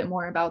a little bit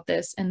more about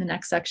this in the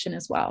next section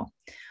as well.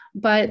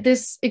 But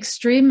this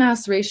extreme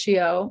mass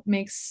ratio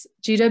makes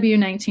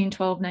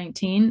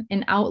GW191219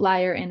 an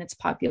outlier in its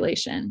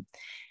population.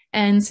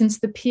 And since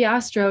the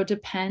P-astro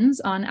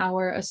depends on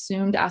our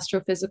assumed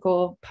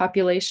astrophysical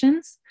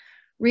populations,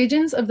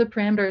 regions of the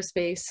parameter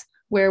space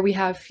where we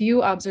have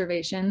few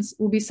observations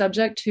will be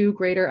subject to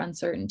greater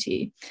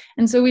uncertainty.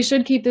 And so we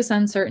should keep this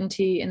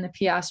uncertainty in the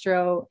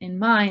P-astro in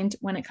mind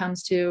when it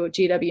comes to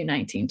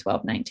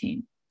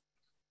GW191219.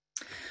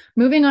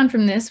 Moving on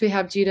from this, we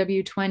have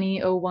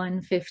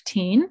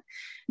GW200115.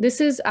 This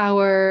is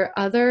our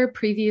other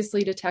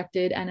previously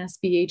detected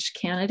NSBH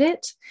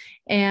candidate.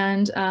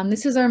 And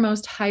this is our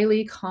most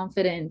highly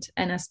confident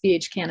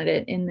NSBH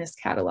candidate in this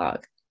catalog.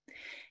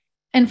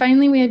 And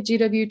finally, we have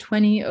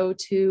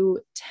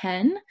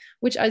GW200210,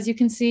 which, as you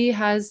can see,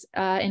 has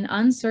an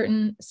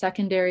uncertain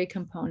secondary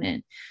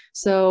component.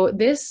 So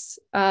this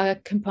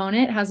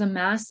component has a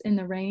mass in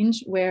the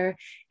range where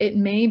it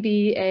may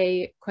be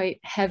a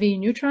quite heavy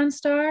neutron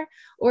star,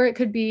 or it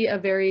could be a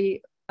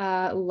very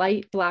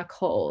light black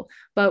hole,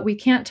 but we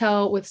can't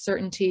tell with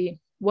certainty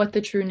what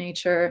the true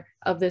nature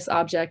of this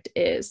object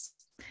is.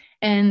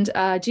 And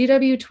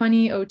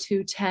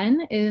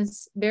GW200210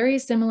 is very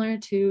similar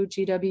to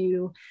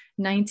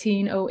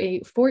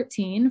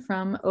GW190814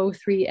 from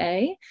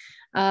O3A.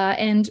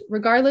 And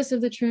regardless of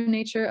the true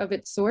nature of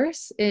its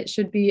source, it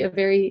should be a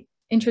very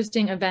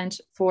interesting event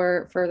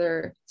for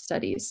further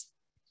studies.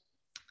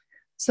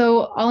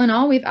 So all in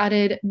all, we've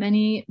added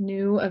many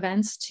new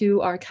events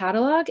to our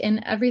catalog,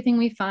 and everything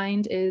we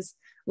find is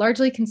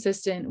largely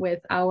consistent with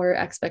our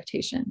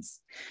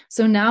expectations.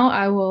 So now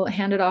I will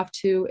hand it off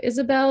to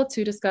Isabel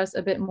to discuss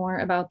a bit more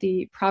about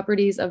the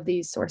properties of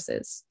these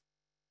sources.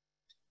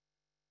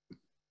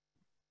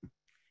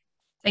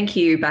 Thank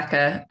you,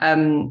 Becca.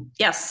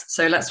 Yes,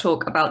 so let's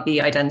talk about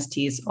the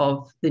identities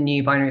of the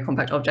new binary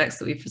compact objects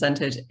that we've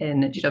presented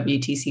in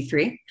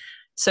GWTC3.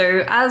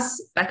 So as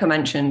Becca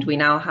mentioned, we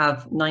now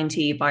have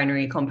 90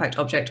 binary compact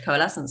object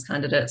coalescence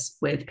candidates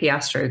with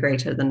P-astro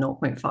greater than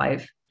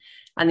 0.5.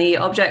 And the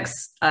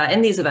objects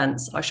in these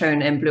events are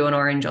shown in blue and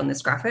orange on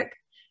this graphic,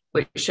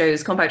 which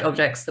shows compact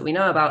objects that we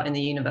know about in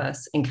the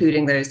universe,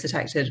 including those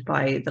detected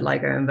by the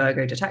LIGO and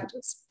Virgo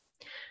detectors.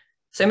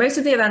 So most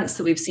of the events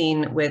that we've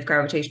seen with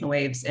gravitational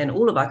waves in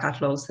all of our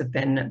catalogs have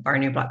been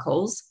binary black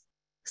holes.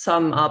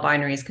 Some are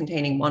binaries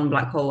containing one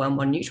black hole and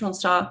one neutron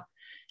star.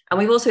 And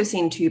we've also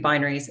seen two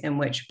binaries in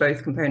which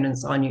both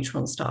components are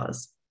neutron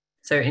stars.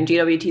 So in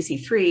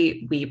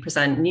GWTC3, we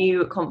present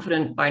new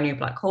confident binary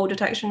black hole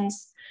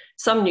detections,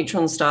 some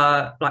neutron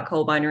star black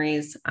hole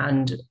binaries,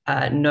 and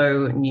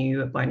no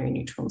new binary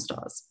neutron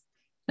stars.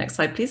 Next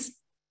slide, please.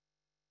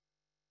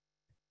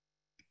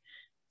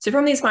 So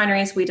from these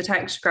binaries, we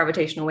detect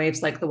gravitational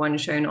waves like the one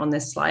shown on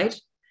this slide.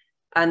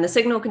 And the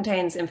signal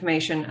contains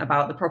information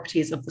about the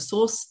properties of the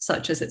source,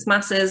 such as its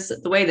masses,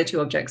 the way the two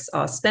objects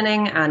are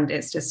spinning, and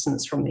its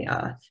distance from the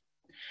Earth.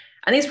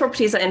 And these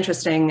properties are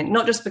interesting,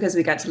 not just because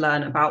we get to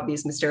learn about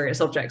these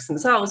mysterious objects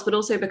themselves, but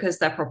also because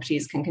their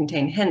properties can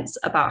contain hints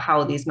about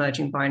how these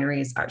merging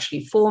binaries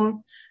actually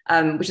form,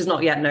 which is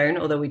not yet known,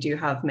 although we do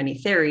have many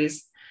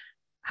theories.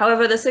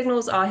 However, the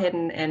signals are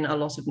hidden in a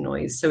lot of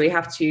noise, so we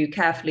have to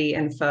carefully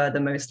infer the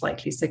most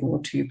likely signal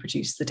to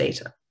produce the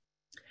data.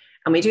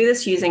 And we do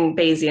this using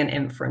Bayesian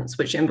inference,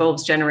 which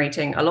involves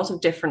generating a lot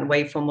of different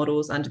waveform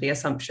models under the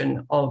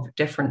assumption of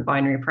different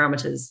binary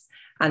parameters,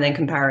 and then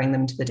comparing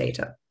them to the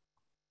data.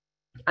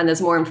 And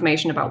there's more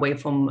information about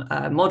waveform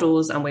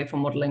models and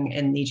waveform modeling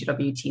in the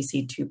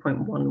GWTC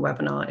 2.1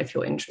 webinar if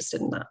you're interested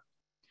in that.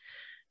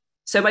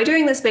 So by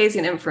doing this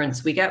Bayesian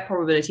inference, we get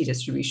probability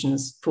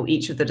distributions for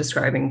each of the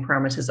describing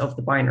parameters of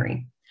the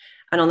binary.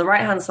 And on the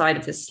right-hand side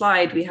of this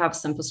slide, we have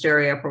some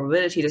posterior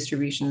probability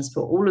distributions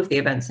for all of the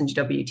events in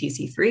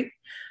GWTC3.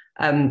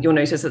 You'll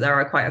notice that there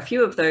are quite a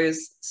few of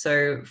those.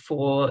 So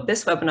for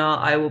this webinar,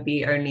 I will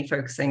be only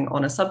focusing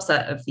on a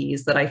subset of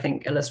these that I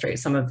think illustrate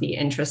some of the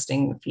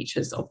interesting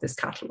features of this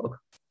catalog.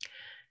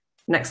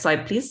 Next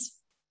slide, please.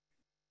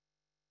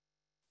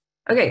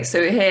 Okay,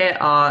 so here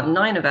are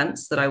 9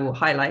 events that I will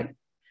highlight.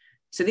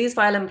 So these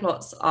violin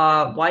plots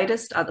are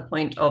widest at the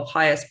point of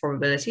highest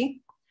probability.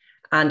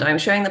 And I'm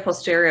showing the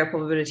posterior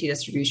probability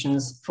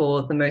distributions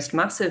for the most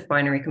massive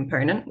binary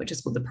component, which is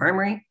called the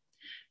primary,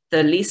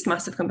 the least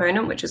massive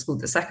component, which is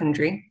called the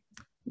secondary,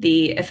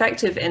 the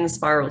effective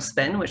in-spiral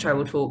spin, which I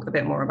will talk a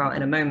bit more about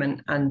in a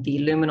moment, and the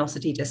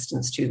luminosity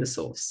distance to the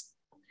source.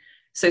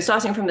 So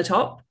starting from the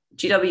top,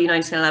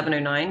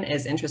 GW191109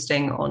 is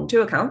interesting on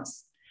 2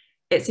 accounts.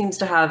 It seems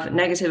to have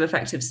negative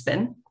effective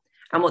spin,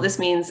 And what this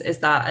means is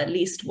that at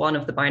least one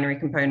of the binary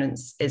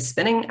components is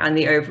spinning and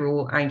the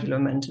overall angular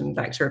momentum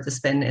vector of the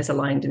spin is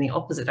aligned in the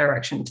opposite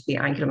direction to the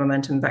angular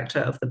momentum vector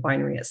of the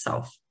binary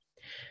itself.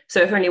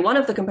 So if only one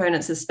of the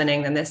components is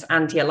spinning, then this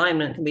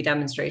anti-alignment can be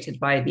demonstrated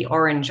by the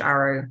orange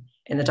arrow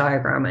in the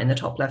diagram in the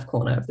top left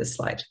corner of this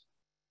slide.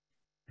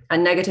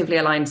 And negatively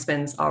aligned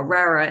spins are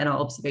rarer in our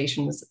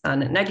observations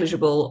than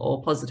negligible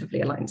or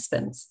positively aligned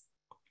spins.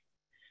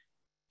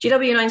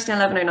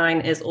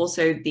 GW191109 is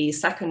also the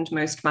second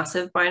most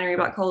massive binary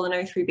black hole in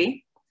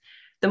O3b.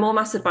 The more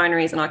massive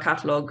binaries in our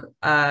catalogue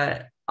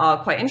are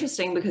quite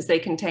interesting because they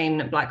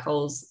contain black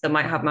holes that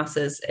might have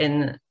masses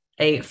in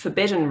a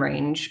forbidden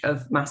range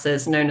of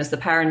masses known as the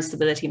pair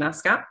instability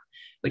mass gap,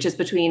 which is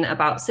between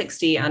about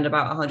 60 and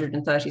about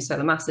 130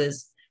 solar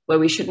masses, where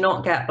we should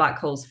not get black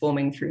holes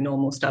forming through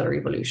normal stellar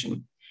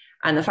evolution.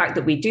 And the fact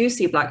that we do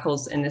see black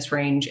holes in this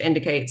range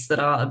indicates that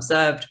our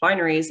observed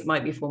binaries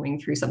might be forming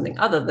through something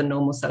other than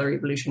normal stellar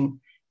evolution,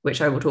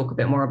 which I will talk a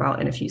bit more about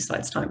in a few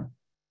slides' time.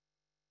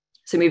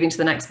 So moving to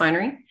the next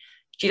binary,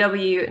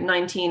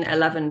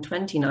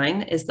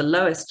 GW191129 is the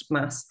lowest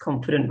mass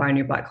confident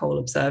binary black hole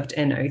observed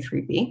in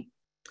O3b.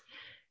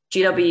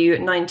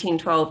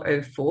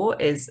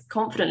 GW191204 is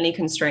confidently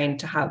constrained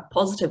to have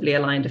positively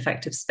aligned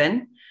effective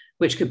spin,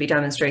 which could be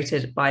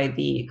demonstrated by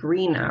the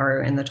green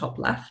arrow in the top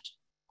left.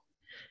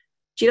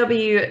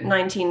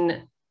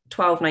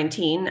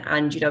 GW191219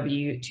 and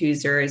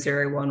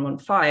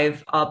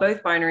GW200115 are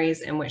both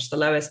binaries in which the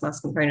lowest mass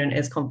component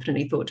is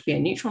confidently thought to be a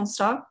neutron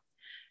star,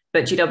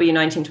 but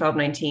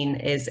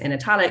GW191219 is in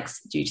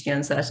italics due to the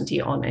uncertainty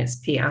on its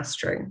P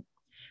astro.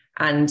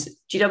 And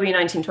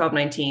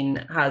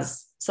GW191219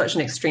 has such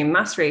an extreme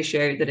mass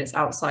ratio that it's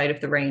outside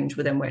of the range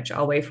within which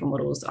our waveform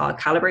models are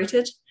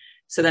calibrated.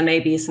 So there may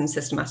be some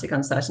systematic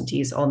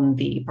uncertainties on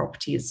the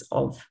properties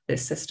of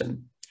this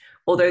system.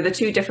 Although the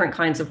two different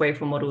kinds of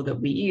waveform model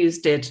that we use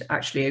did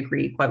actually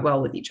agree quite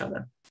well with each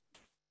other.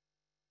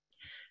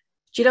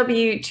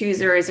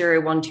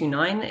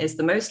 GW200129 is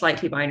the most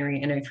likely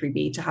binary in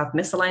O3b to have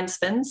misaligned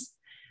spins.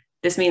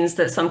 This means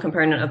that some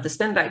component of the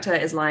spin vector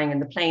is lying in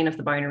the plane of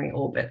the binary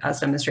orbit, as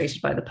demonstrated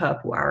by the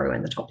purple arrow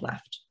in the top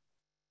left.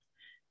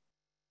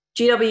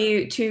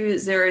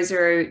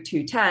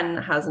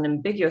 GW200210 has an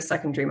ambiguous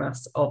secondary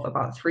mass of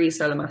about 3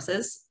 solar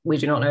masses. We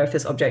do not know if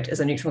this object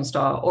is a neutron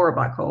star or a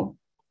black hole.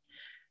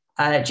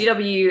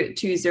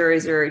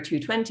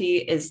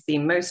 GW200220 is the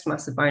most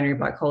massive binary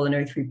black hole in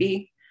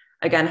O3b,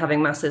 again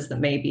having masses that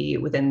may be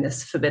within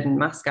this forbidden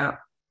mass gap.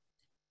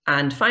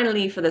 And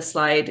finally, for this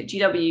slide,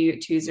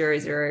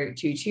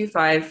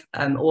 GW200225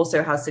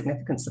 also has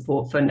significant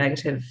support for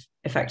negative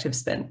effective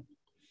spin.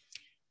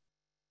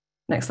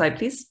 Next slide,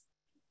 please.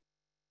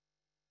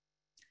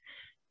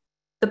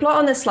 The plot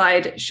on this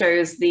slide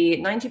shows the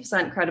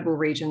 90% credible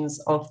regions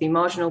of the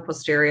marginal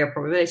posterior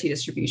probability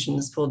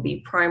distributions for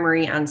the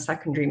primary and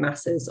secondary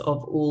masses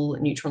of all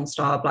neutron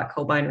star black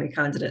hole binary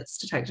candidates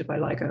detected by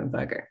LIGO and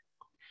Virgo.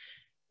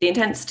 The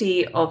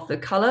intensity of the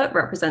color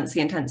represents the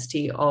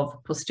intensity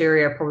of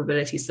posterior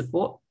probability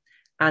support,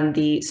 and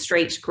the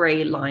straight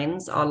gray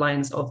lines are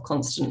lines of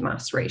constant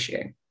mass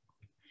ratio.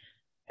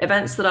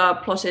 Events that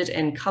are plotted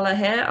in color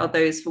here are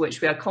those for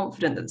which we are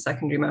confident that the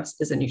secondary mass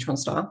is a neutron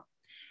star.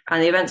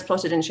 And the events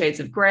plotted in shades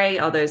of gray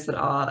are those that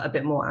are a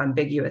bit more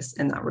ambiguous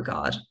in that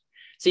regard.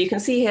 So you can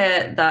see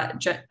here that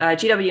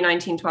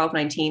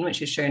GW191219,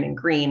 which is shown in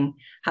green,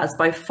 has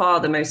by far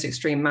the most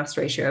extreme mass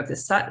ratio of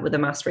this set, with a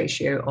mass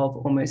ratio of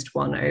almost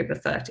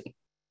 1/30.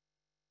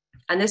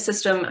 And this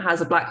system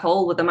has a black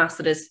hole with a mass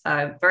that is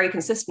very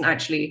consistent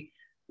actually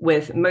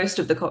with most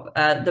of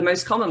the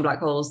most common black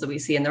holes that we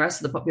see in the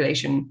rest of the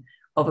population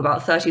of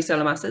about 30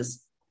 solar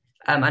masses.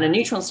 And a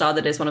neutron star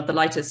that is one of the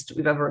lightest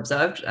we've ever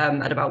observed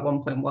at about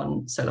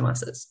 1.1 solar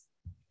masses.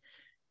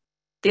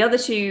 The other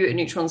two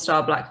neutron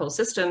star black hole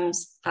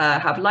systems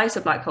have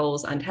lighter black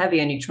holes and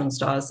heavier neutron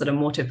stars that are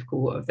more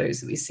typical of those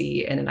that we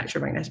see in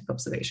electromagnetic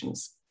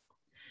observations.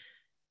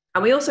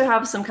 And we also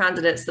have some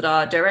candidates that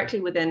are directly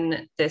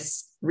within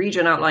this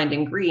region outlined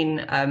in green,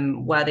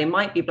 where they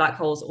might be black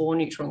holes or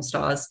neutron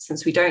stars,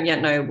 since we don't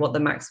yet know what the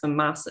maximum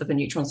mass of a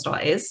neutron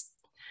star is.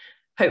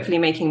 Hopefully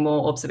making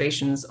more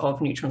observations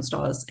of neutron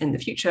stars in the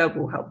future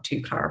will help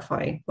to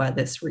clarify where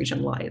this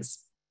region lies.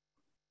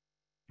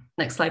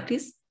 Next slide,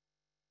 please.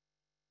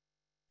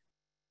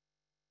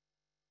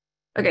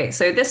 Okay,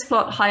 so this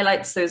plot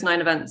highlights those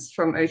 9 events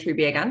from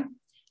O3b again,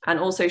 and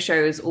also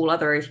shows all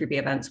other O3b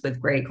events with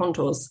gray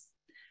contours.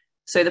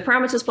 So the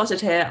parameters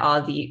plotted here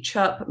are the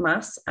chirp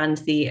mass and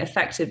the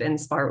effective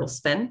in-spiral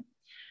spin,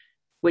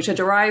 which are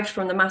derived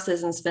from the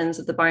masses and spins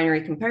of the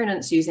binary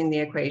components using the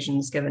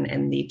equations given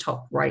in the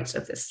top right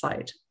of this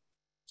slide.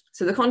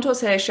 So the contours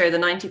here show the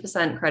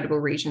 90% credible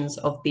regions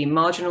of the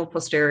marginal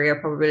posterior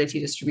probability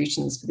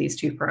distributions for these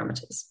two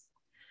parameters.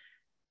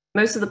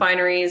 Most of the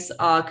binaries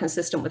are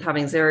consistent with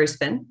having 0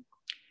 spin,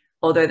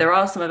 although there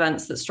are some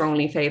events that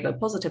strongly favor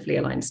positively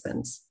aligned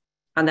spins.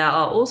 And there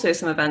are also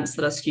some events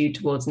that are skewed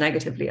towards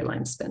negatively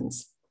aligned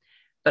spins.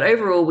 But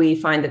overall, we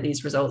find that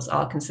these results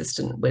are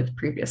consistent with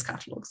previous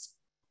catalogs.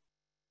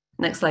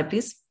 Next slide,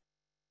 please.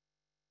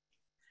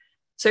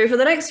 So for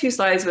the next few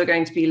slides, we're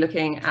going to be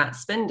looking at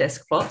spin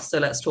disk plots. So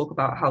let's talk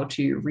about how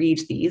to read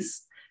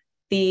these.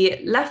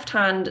 The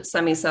left-hand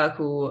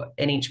semicircle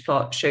in each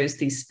plot shows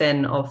the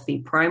spin of the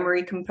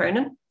primary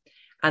component,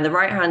 and the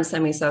right-hand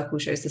semicircle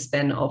shows the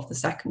spin of the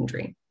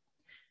secondary.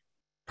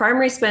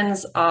 Primary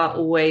spins are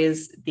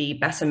always the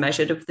better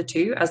measured of the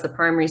two, as the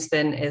primary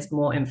spin is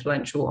more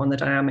influential on the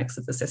dynamics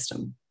of the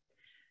system.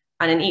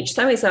 And in each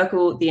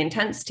semicircle, the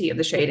intensity of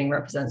the shading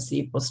represents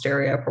the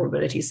posterior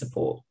probability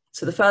support.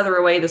 So the further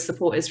away the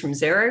support is from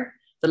zero,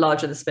 the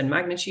larger the spin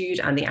magnitude,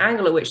 and the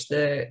angle at which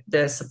the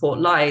support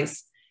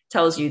lies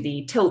tells you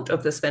the tilt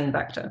of the spin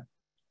vector,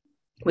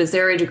 with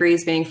 0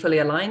 degrees being fully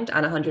aligned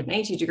and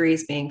 180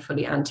 degrees being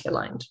fully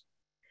anti-aligned.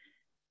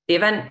 The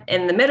event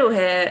in the middle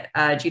here,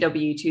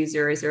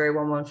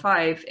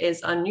 GW200115,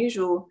 is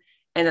unusual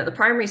in that the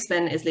primary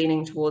spin is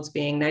leaning towards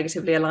being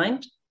negatively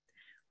aligned,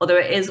 although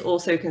it is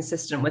also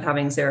consistent with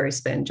having 0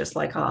 spin, just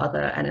like our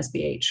other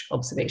NSBH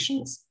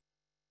observations.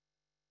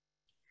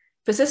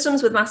 For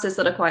systems with masses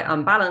that are quite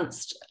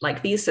unbalanced,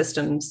 like these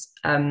systems,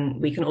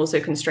 we can also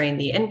constrain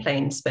the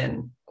in-plane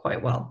spin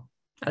quite well,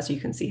 as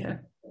you can see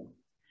here.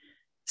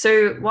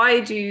 So why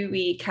do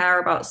we care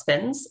about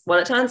spins? Well,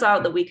 it turns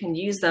out that we can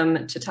use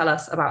them to tell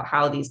us about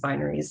how these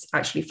binaries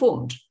actually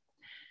formed.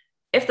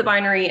 If the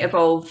binary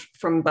evolved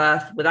from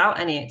birth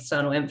without any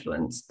external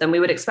influence, then we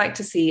would expect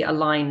to see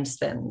aligned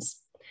spins.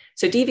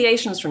 So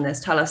deviations from this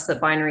tell us that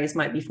binaries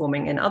might be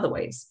forming in other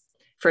ways.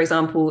 For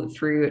example,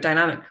 through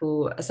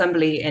dynamical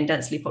assembly in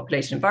densely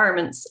populated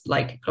environments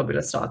like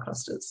globular star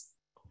clusters.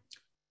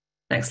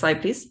 Next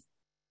slide, please.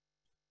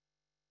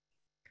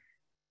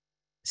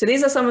 So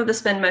these are some of the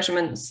spin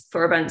measurements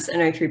for events in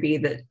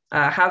O3b that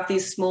have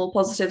these small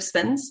positive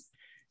spins.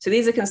 So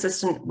these are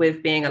consistent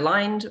with being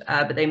aligned,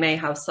 but they may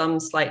have some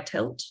slight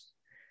tilt.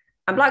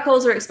 And black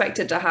holes are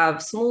expected to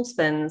have small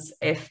spins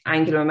if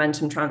angular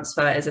momentum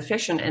transfer is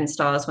efficient in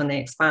stars when they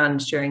expand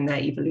during their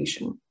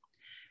evolution.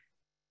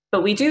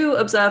 But we do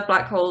observe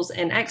black holes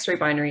in X-ray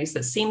binaries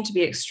that seem to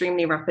be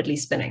extremely rapidly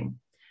spinning.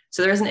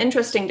 So there is an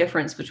interesting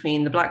difference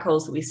between the black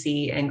holes that we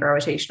see in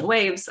gravitational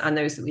waves and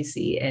those that we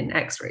see in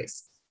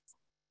X-rays.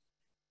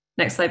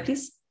 Next slide,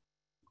 please.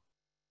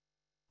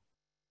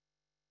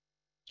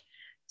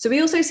 So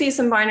we also see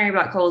some binary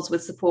black holes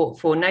with support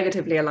for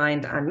negatively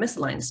aligned and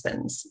misaligned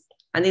spins.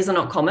 And these are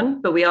not common,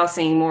 but we are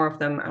seeing more of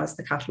them as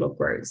the catalogue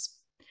grows.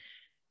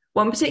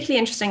 One particularly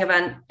interesting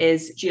event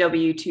is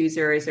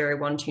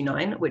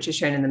GW200129, which is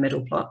shown in the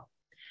middle plot.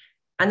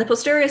 And the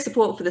posterior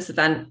support for this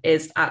event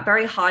is at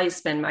very high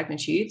spin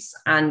magnitudes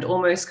and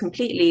almost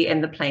completely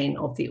in the plane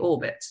of the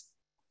orbit.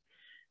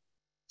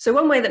 So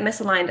one way that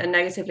misaligned and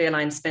negatively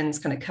aligned spins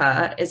can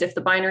occur is if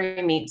the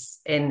binary meets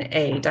in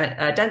a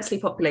densely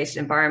populated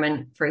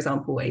environment, for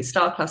example, a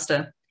star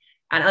cluster,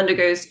 and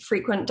undergoes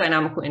frequent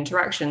dynamical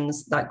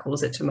interactions that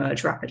cause it to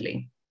merge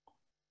rapidly.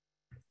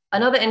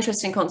 Another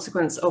interesting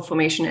consequence of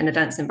formation in a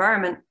dense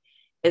environment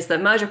is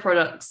that merger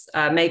products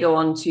may go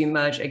on to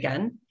merge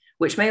again,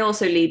 which may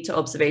also lead to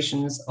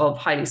observations of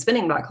highly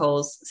spinning black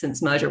holes,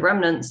 since merger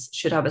remnants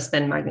should have a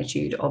spin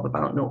magnitude of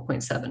about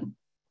 0.7.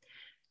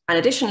 And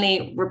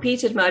additionally,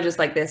 repeated mergers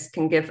like this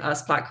can give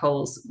us black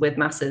holes with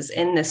masses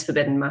in this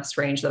forbidden mass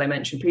range that I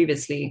mentioned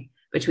previously,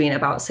 between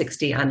about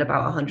 60 and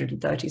about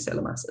 130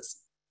 solar masses.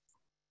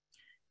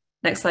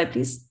 Next slide,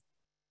 please.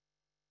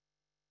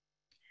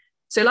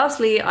 So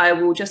lastly, I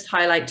will just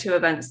highlight two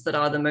events that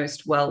are the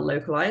most well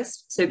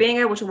localized. So being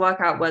able to work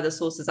out where the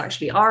sources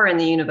actually are in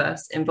the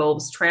universe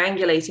involves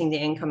triangulating the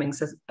incoming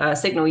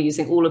signal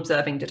using all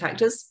observing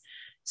detectors.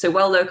 So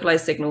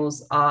well-localized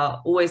signals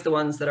are always the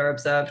ones that are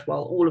observed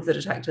while all of the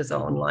detectors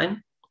are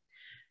online.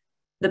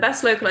 The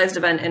best localized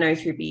event in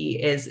O3b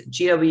is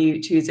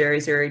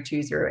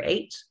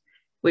GW200208,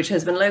 which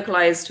has been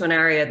localized to an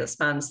area that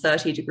spans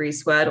 30 degrees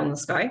squared on the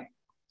sky.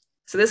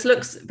 So this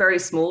looks very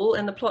small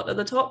in the plot at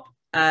the top,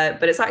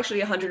 but it's actually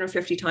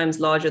 150 times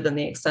larger than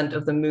the extent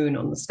of the moon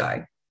on the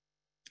sky.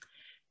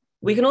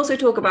 We can also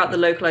talk about the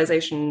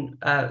localization,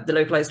 the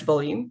localized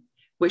volume,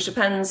 which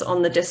depends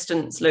on the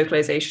distance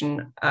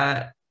localization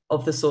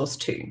of the source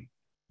to.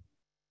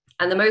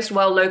 And the most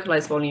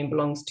well-localized volume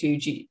belongs to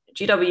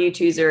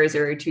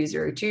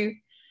GW200202,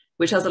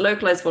 which has a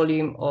localized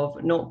volume of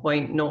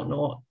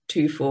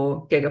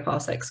 0.0024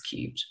 gigaparsecs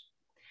cubed.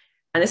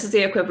 And this is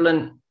the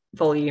equivalent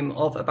volume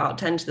of about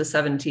 10 to the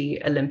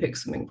 70 Olympic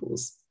swimming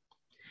pools.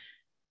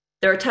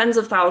 There are tens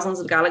of thousands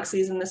of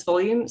galaxies in this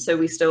volume, so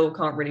we still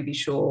can't really be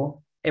sure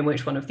in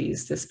which one of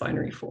these this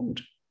binary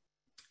formed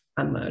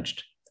and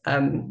merged.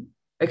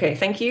 Okay,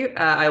 thank you.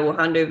 I will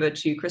hand over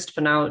to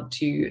Christopher now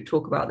to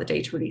talk about the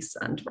data release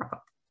and wrap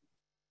up.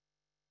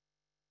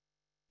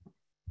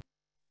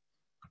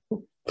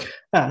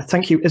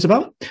 Thank you,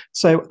 Isabel.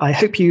 So I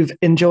hope you've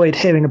enjoyed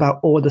hearing about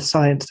all the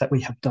science that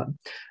we have done.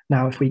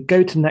 Now, if we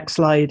go to the next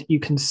slide, you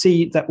can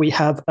see that we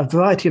have a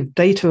variety of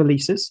data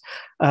releases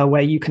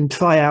where you can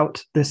try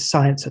out this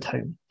science at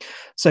home.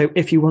 So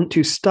if you want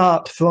to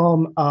start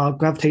from our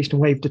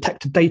gravitational wave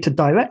detector data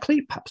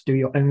directly, perhaps do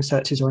your own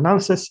searches or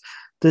analysis,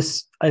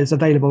 this is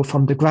available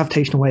from the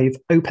Gravitational Wave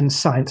Open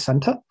Science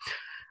Center.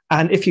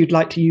 And if you'd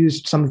like to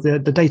use some of the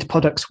data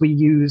products we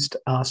used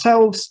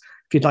ourselves,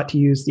 if you'd like to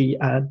use the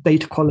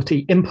data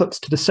quality inputs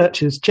to the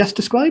searches Jess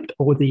described,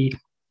 or the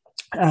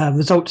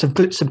results of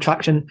glitch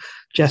subtraction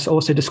Jess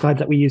also described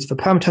that we use for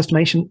parameter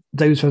estimation,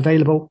 those are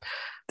available.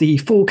 The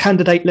full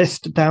candidate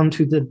list down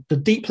to the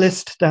deep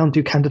list, down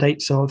to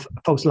candidates of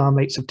false alarm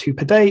rates of 2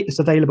 per day is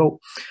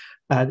available.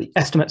 The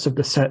estimates of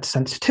the search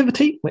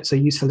sensitivity, which are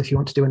useful if you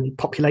want to do any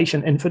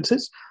population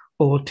inferences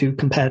or to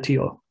compare to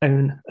your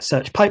own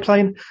search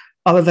pipeline,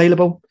 are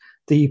available.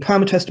 The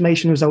parameter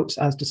estimation results,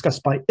 as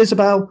discussed by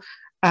Isabel,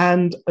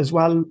 and as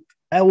well,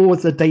 all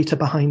of the data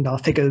behind our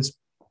figures,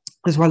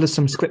 as well as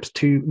some scripts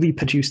to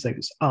reproduce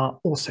those, are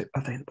also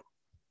available.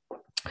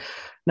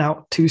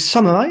 Now, to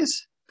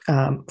summarize,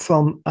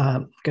 from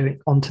going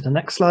on to the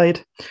next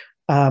slide,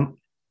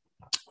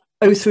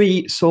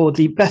 O3 saw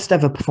the best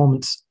ever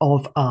performance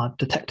of our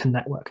detector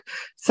network.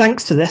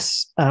 Thanks to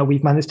this,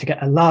 we've managed to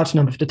get a large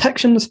number of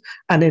detections,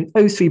 and in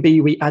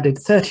O3B, we added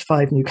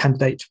 35 new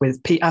candidates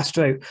with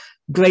p-astro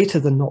greater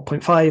than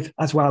 0.5,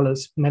 as well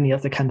as many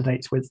other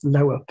candidates with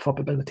lower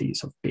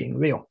probabilities of being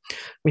real.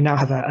 We now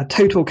have a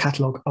total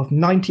catalogue of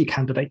 90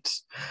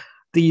 candidates.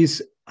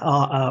 These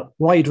are a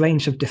wide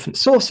range of different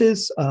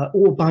sources,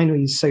 all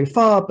binaries so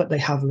far, but they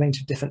have a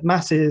range of different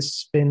masses,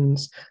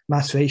 spins,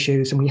 mass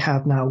ratios, and we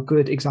have now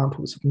good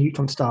examples of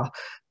neutron star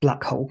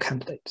black hole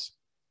candidates.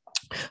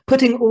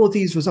 Putting all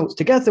these results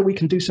together, we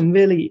can do some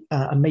really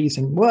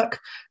amazing work.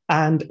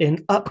 And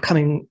in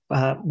upcoming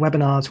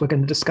webinars, we're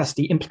going to discuss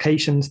the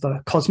implications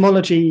for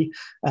cosmology,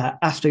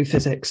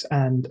 astrophysics,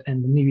 and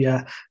in the new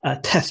year,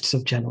 tests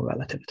of general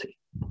relativity.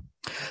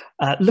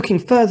 Looking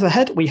further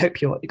ahead, we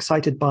hope you're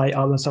excited by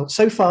our results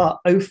so far.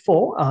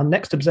 O4, our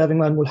next observing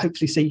run, will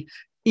hopefully see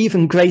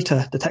even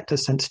greater detector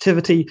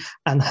sensitivity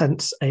and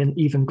hence an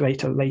even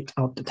greater rate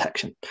of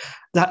detection.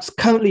 That's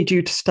currently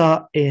due to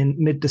start in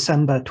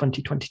mid-December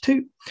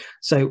 2022,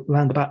 so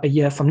around about a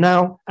year from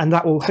now, and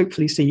that will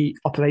hopefully see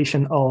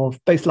operation of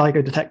both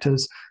LIGO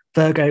detectors,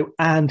 Virgo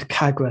and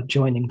KAGRA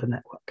joining the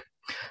network.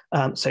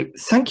 So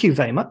thank you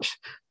very much.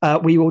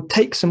 We will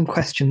take some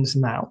questions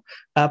now.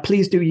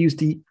 Please do use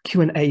the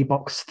Q&A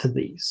box for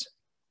these.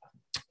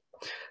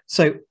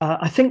 So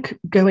I think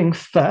going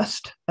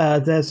first,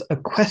 there's a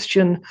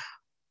question,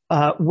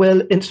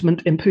 will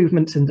instrument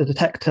improvements in the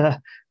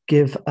detector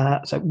give,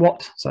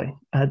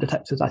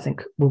 detectors I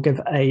think will give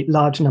a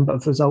large number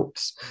of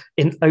results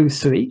in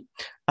O3.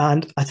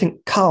 And I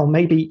think, Carl,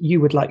 maybe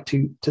you would like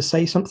to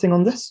say something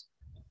on this?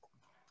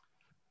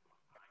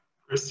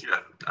 Chris, yeah,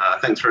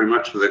 thanks very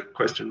much for the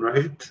question,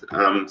 Rohit.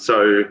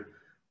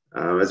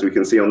 As we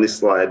can see on this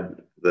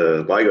slide,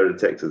 the LIGO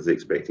detector is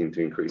expecting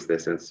to increase their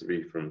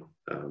sensitivity from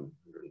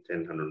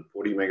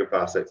 140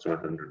 megaparsecs to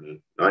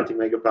 190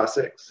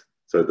 megaparsecs.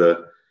 So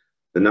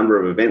the number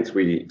of events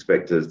we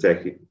expect to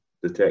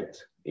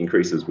detect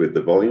increases with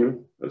the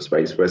volume of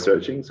space we're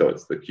searching. So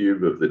it's the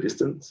cube of the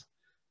distance.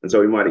 And so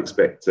we might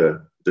expect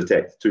to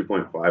detect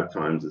 2.5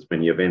 times as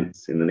many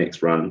events in the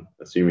next run,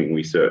 assuming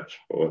we search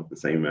for the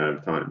same amount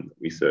of time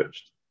that we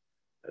searched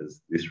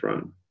as this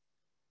run.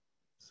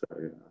 So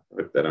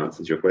I hope that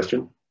answers your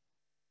question.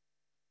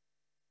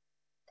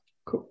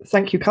 Cool.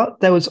 Thank you, Carl.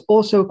 There was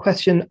also a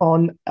question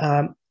on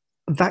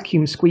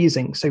vacuum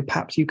squeezing. So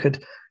perhaps you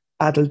could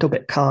add a little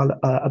bit, Carl,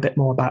 a bit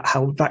more about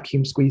how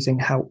vacuum squeezing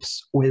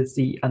helps with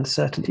the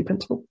uncertainty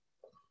principle.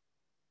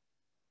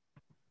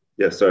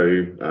 Yeah,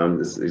 so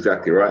this is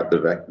exactly right.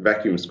 The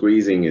vacuum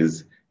squeezing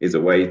is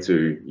a way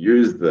to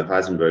use the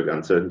Heisenberg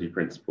uncertainty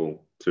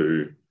principle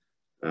to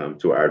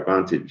our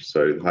advantage.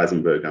 So the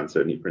Heisenberg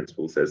uncertainty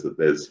principle says that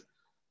there's,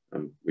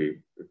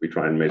 if we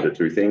try and measure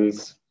two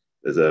things,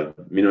 there's a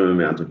minimum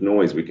amount of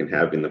noise we can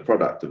have in the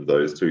product of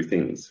those two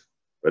things.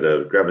 But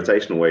a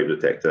gravitational wave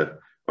detector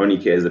only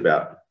cares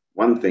about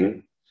one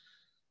thing.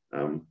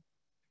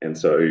 And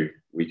so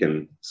we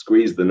can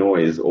squeeze the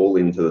noise all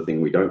into the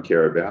thing we don't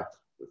care about,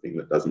 the thing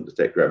that doesn't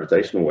detect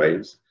gravitational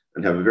waves,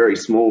 and have a very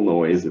small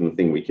noise in the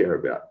thing we care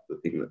about, the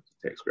thing that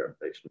detects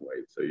gravitational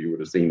waves. So you would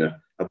have seen a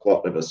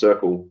plot of a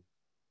circle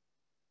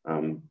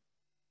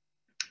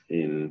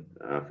in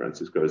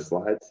Francisco's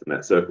slides, and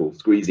that circle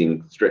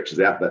squeezing stretches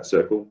out that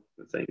circle,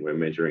 and saying we're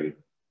measuring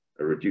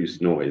a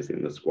reduced noise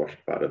in the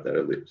squashed part of that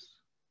ellipse.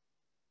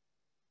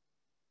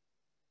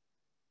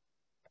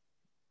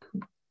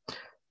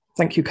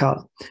 Thank you,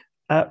 Carl.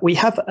 We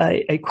have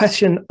a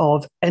question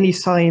of any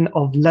sign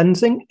of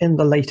lensing in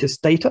the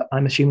latest data.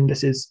 I'm assuming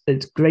this is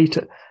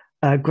greater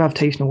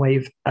gravitational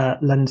wave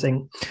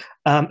lensing.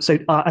 So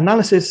our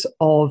analysis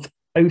of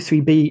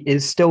O3b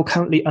is still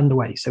currently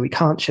underway, so we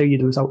can't show you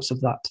the results of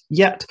that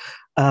yet,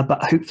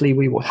 but hopefully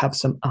we will have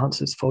some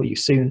answers for you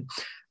soon.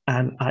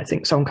 And I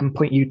think someone can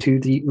point you to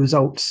the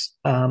results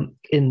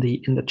in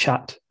the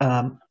chat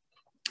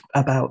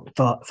about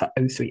for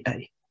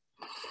O3a.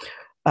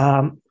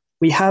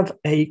 We have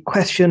a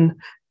question,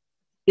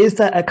 is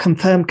there a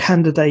confirmed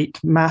candidate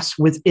mass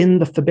within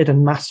the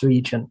forbidden mass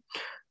region?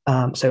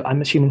 So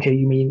I'm assuming here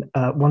you mean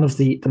one of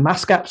the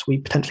mass gaps. We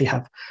potentially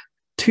have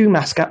two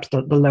mass gaps,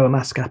 the lower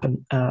mass gap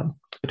and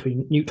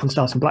between neutron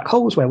stars and black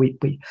holes, where we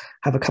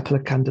have a couple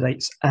of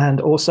candidates,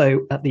 and also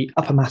at the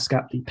upper mass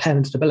gap, the pair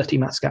instability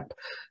mass gap.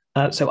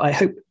 So I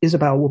hope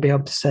Isabel will be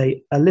able to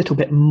say a little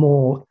bit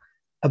more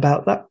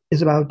about that.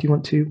 Isabel, do you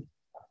want to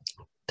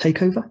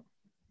take over?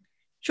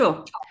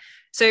 Sure.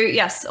 So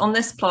yes, on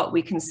this plot,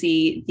 we can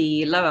see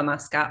the lower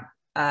mass gap,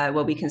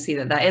 where we can see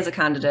that there is a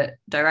candidate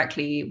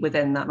directly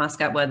within that mass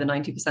gap where the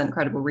 90%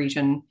 credible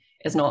region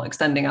is not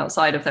extending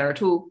outside of there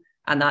at all.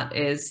 And that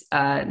is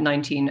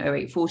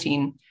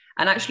 190814.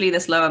 And actually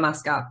this lower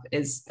mass gap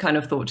is kind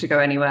of thought to go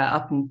anywhere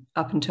up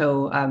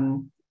until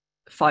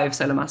 5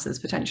 solar masses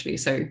potentially.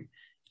 So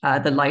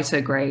the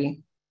lighter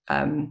gray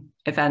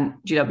event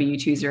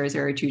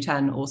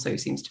GW200210 also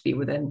seems to be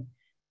within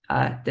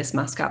this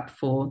mass gap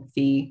for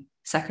the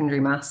secondary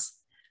mass.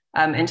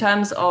 In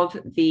terms of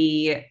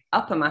the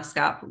upper mass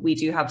gap, we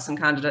do have some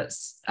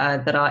candidates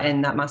that are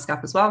in that mass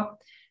gap as well.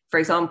 For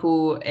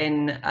example,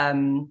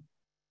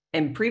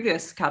 in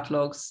previous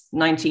catalogues,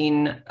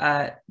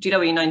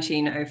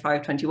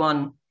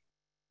 GW190521,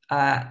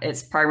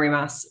 its primary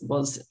mass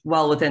was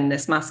well within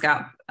this mass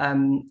gap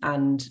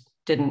and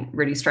didn't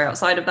really stray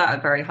outside of that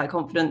at very high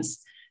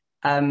confidence.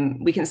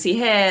 We can see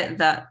here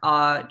that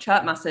our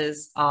chirp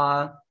masses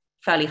are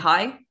fairly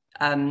high.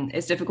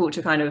 It's difficult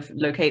to kind of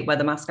locate where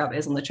the mass gap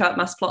is on the chirp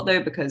mass plot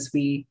though, because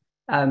the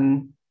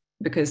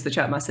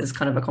chirp mass is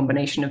kind of a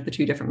combination of the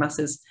two different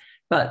masses,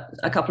 but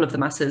a couple of the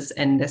masses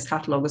in this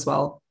catalogue as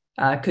well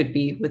could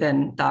be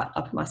within that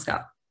upper mass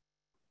gap.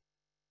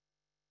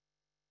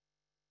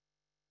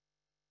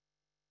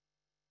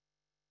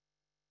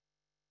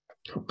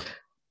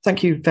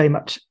 Thank you very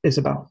much,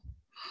 Isabel.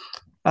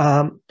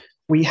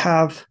 We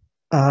have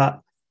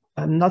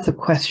another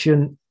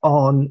question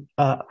on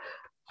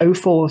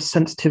O4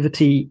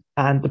 sensitivity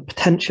and the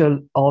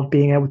potential of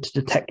being able to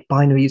detect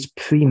binaries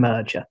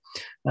pre-merger.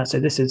 So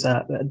this is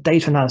a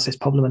data analysis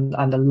problem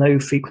and a low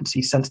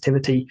frequency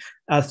sensitivity.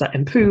 As that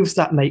improves,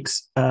 that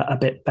makes a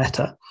bit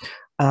better.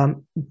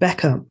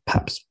 Becca,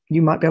 perhaps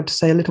you might be able to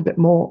say a little bit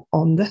more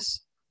on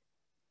this?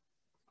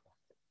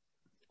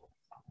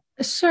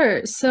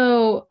 Sure.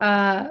 So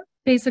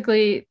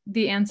basically,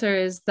 the answer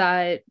is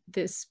that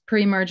this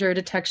pre-merger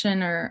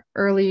detection or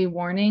early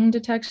warning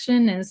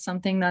detection is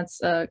something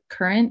that's a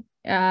current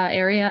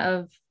area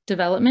of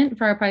development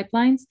for our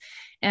pipelines.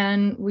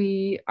 And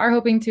we are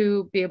hoping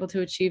to be able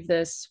to achieve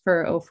this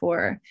for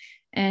O4.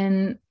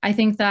 And I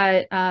think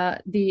that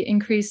the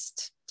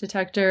increased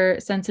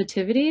detector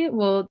sensitivity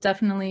will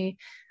definitely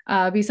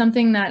be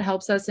something that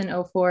helps us in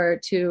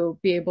O4 to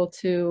be able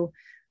to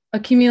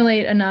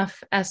accumulate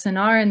enough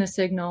SNR in the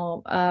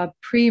signal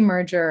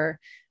pre-merger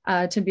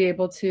to be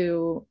able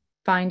to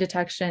find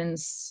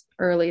detections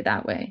early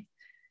that way.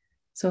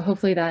 So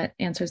hopefully that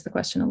answers the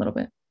question a little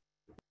bit.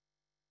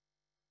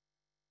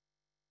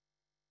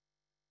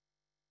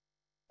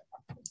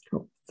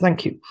 Cool.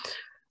 Thank you.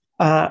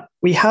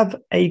 We have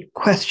a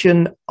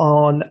question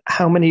on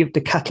how many of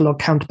the catalog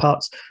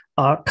counterparts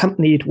are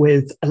accompanied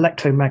with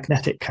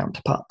electromagnetic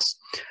counterparts.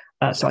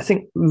 So I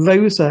think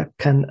Rosa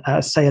can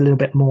say a little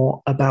bit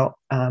more about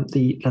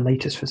the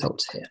latest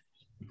results here.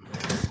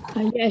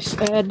 Yes,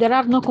 there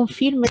are no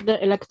confirmed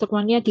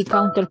electromagnetic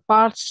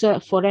counterparts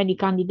for any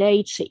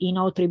candidates in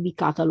O3B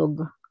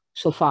catalog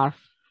so far.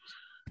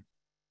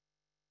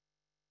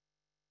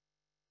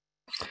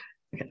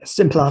 Okay,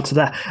 simple answer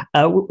there.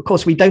 Of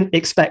course, we don't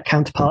expect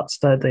counterparts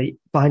for the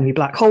binary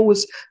black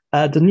holes.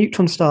 The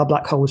neutron star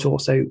black holes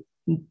also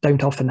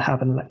don't often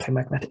have an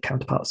electromagnetic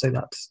counterpart, so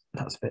that's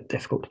a bit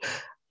difficult.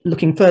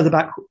 Looking further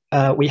back,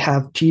 we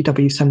have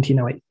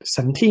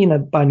GW170817, a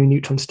binary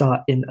neutron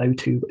star in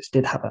O2, which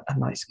did have a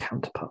nice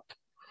counterpart.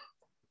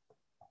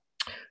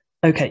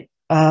 Okay,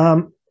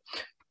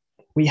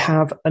 we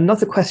have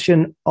another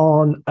question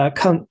on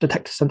current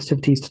detector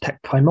sensitivities to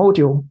detect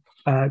primordial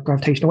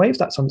gravitational waves.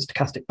 That's on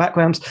stochastic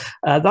backgrounds.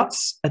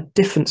 That's a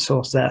different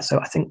source there.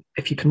 So I think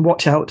if you can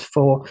watch out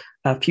for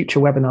future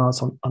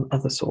webinars on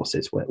other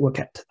sources, we'll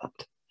get to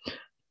that.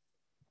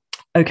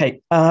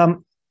 Okay.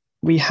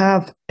 We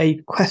have a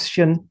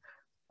question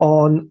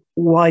on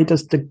why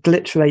does the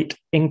glitch rate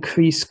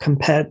increase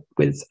compared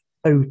with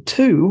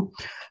O2?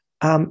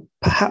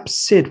 Perhaps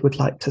Sid would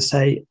like to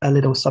say a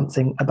little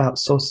something about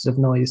sources of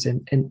noise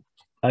in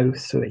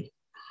O3.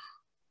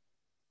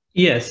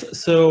 Yes,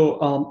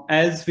 so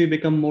as we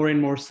become more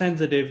and more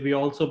sensitive, we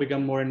also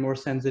become more and more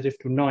sensitive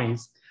to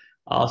noise.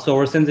 So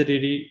our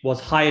sensitivity was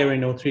higher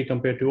in O3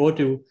 compared to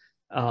O2.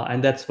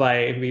 And that's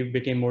why we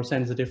became more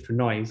sensitive to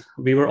noise.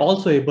 We were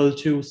also able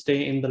to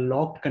stay in the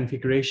locked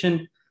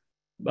configuration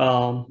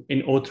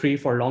in O3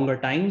 for longer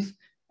times,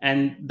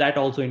 and that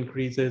also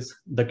increases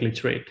the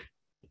glitch rate.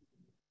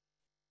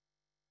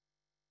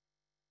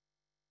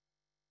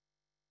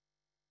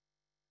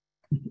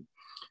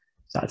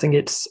 So I think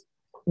it's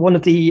one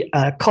of the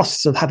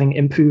costs of having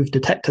improved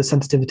detector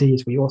sensitivity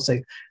is we also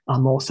are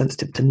more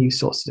sensitive to new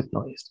sources of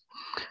noise.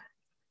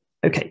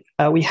 Okay,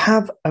 we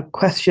have a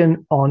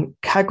question on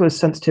KAGRA's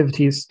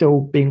sensitivity still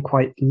being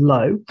quite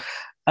low.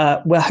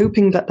 We're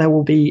hoping that there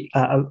will be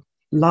a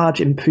large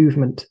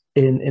improvement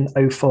in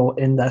 04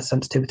 in their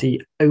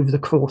sensitivity over the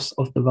course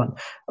of the run.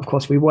 Of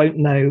course, we won't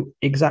know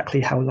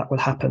exactly how that will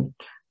happen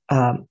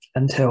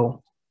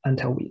until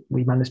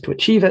we manage to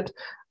achieve it.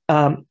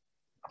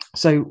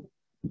 So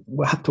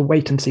we'll have to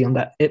wait and see on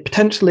that. It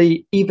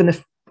potentially, even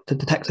if the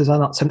detectors are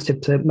not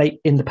sensitive to make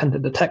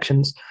independent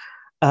detections,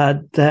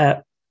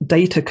 their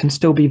data can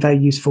still be very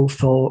useful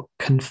for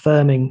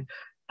confirming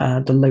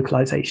the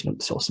localization of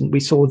the source. And we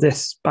saw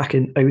this back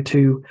in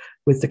 02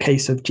 with the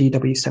case of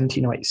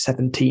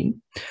GW170817,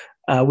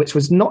 which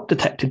was not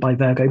detected by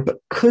Virgo, but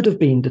could have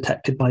been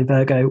detected by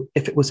Virgo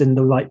if it was in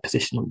the right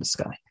position on the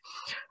sky.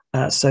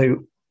 So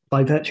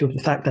by virtue of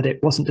the fact that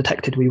it wasn't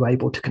detected, we were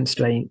able to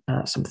constrain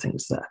some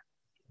things there.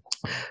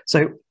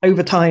 So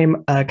over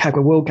time,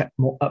 KAGRA will get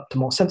up to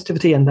more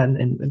sensitivity, and then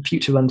in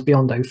future runs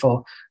beyond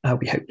 04,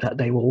 we hope that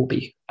they will all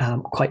be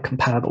quite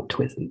comparable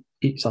with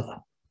each other.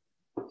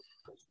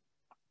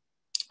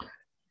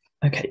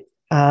 Okay,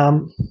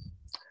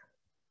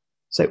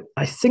 so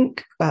I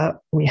think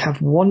we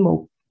have one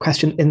more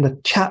question in the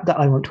chat that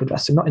I want to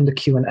address, so not in the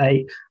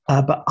Q&A,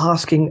 but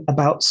asking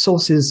about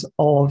sources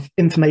of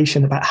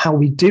information about how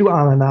we do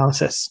our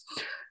analysis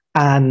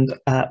and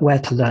where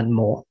to learn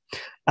more.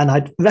 And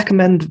I'd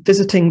recommend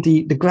visiting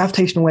the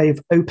Gravitational Wave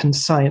Open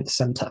Science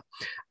Center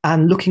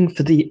and looking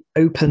for the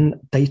Open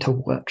Data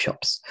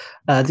Workshops.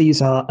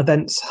 These are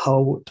events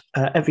held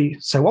every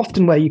so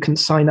often where you can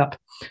sign up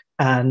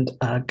and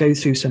go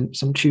through some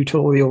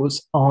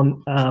tutorials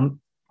on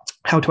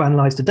how to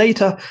analyze the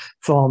data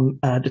from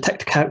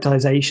detector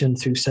characterization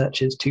through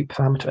searches to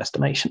parameter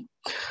estimation.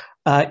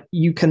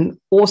 You can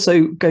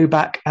also go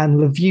back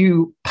and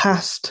review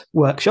past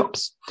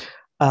workshops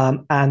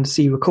and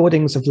see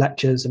recordings of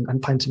lectures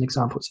and find some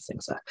examples of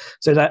things there.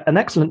 So that's an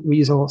excellent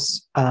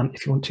resource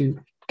if you want to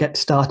get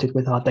started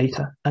with our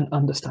data and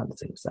understand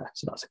things there.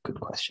 So that's a good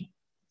question.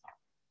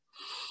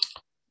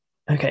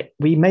 Okay,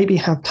 we maybe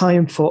have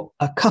time for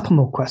a couple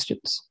more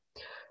questions.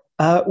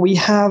 We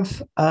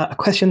have a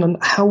question on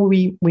how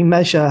we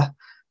measure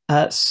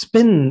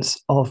spins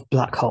of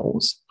black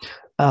holes.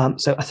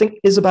 So I think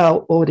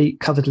Isabel already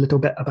covered a little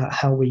bit about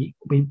how we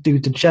do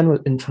the general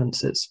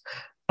inferences.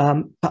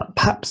 But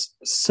perhaps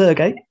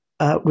Sergey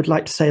would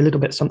like to say a little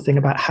bit something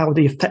about how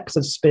the effects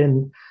of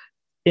spin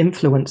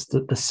influence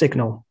the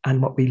signal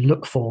and what we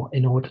look for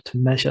in order to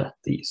measure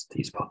these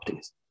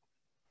properties.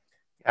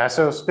 Yeah,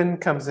 so spin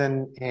comes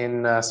in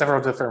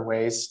several different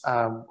ways.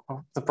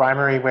 The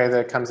primary way that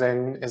it comes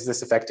in is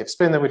this effective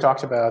spin that we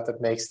talked about that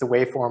makes the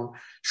waveform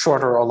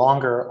shorter or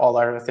longer, all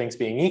other things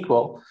being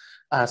equal.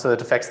 So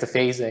that affects the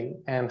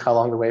phasing and how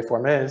long the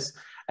waveform is.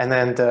 And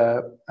then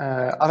the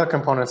other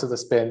components of the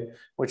spin,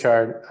 which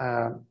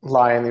are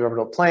lie in the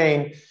orbital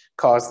plane,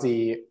 cause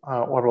the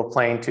orbital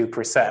plane to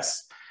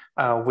precess,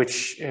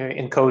 which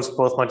encodes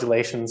both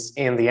modulations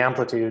in the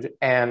amplitude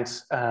and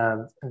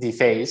the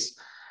phase.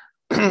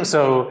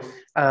 So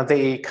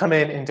they come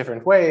in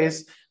different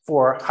ways.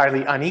 For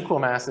highly unequal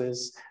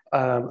masses,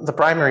 the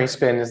primary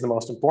spin is the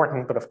most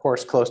important, but of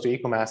course, close to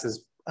equal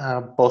masses,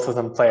 both of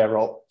them play a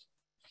role.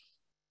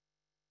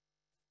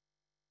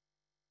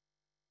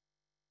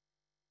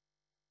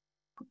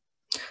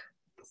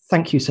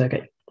 Thank you,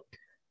 Sergey.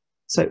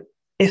 So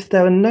if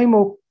there are no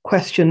more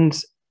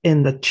questions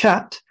in the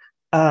chat,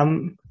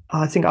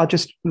 I think I'll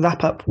just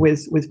wrap up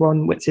with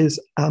one, which is,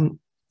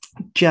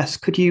 Jess,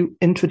 could you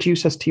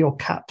introduce us to your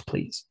cat,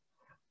 please?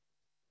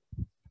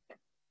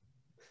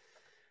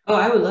 Oh,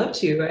 I would love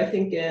to. I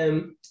think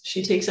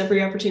she takes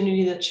every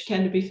opportunity that she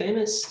can to be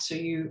famous. So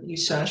you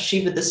saw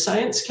Shiva the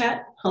science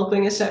cat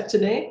helping us out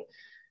today.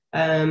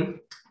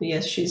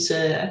 Yes, she's,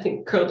 I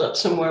think, curled up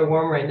somewhere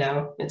warm right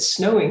now. It's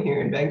snowing here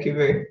in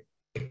Vancouver.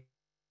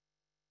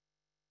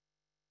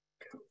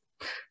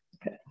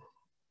 Okay.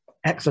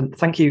 Excellent.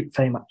 Thank you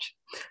very much.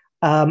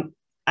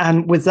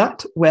 And with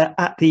that, we're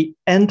at the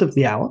end of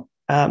the hour.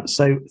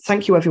 So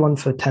thank you, everyone,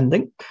 for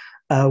attending.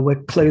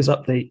 We'll close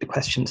up the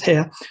questions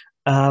here.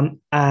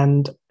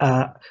 And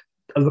a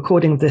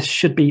recording of this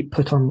should be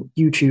put on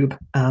YouTube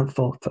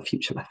for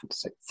future reference.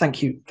 So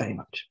thank you very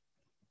much.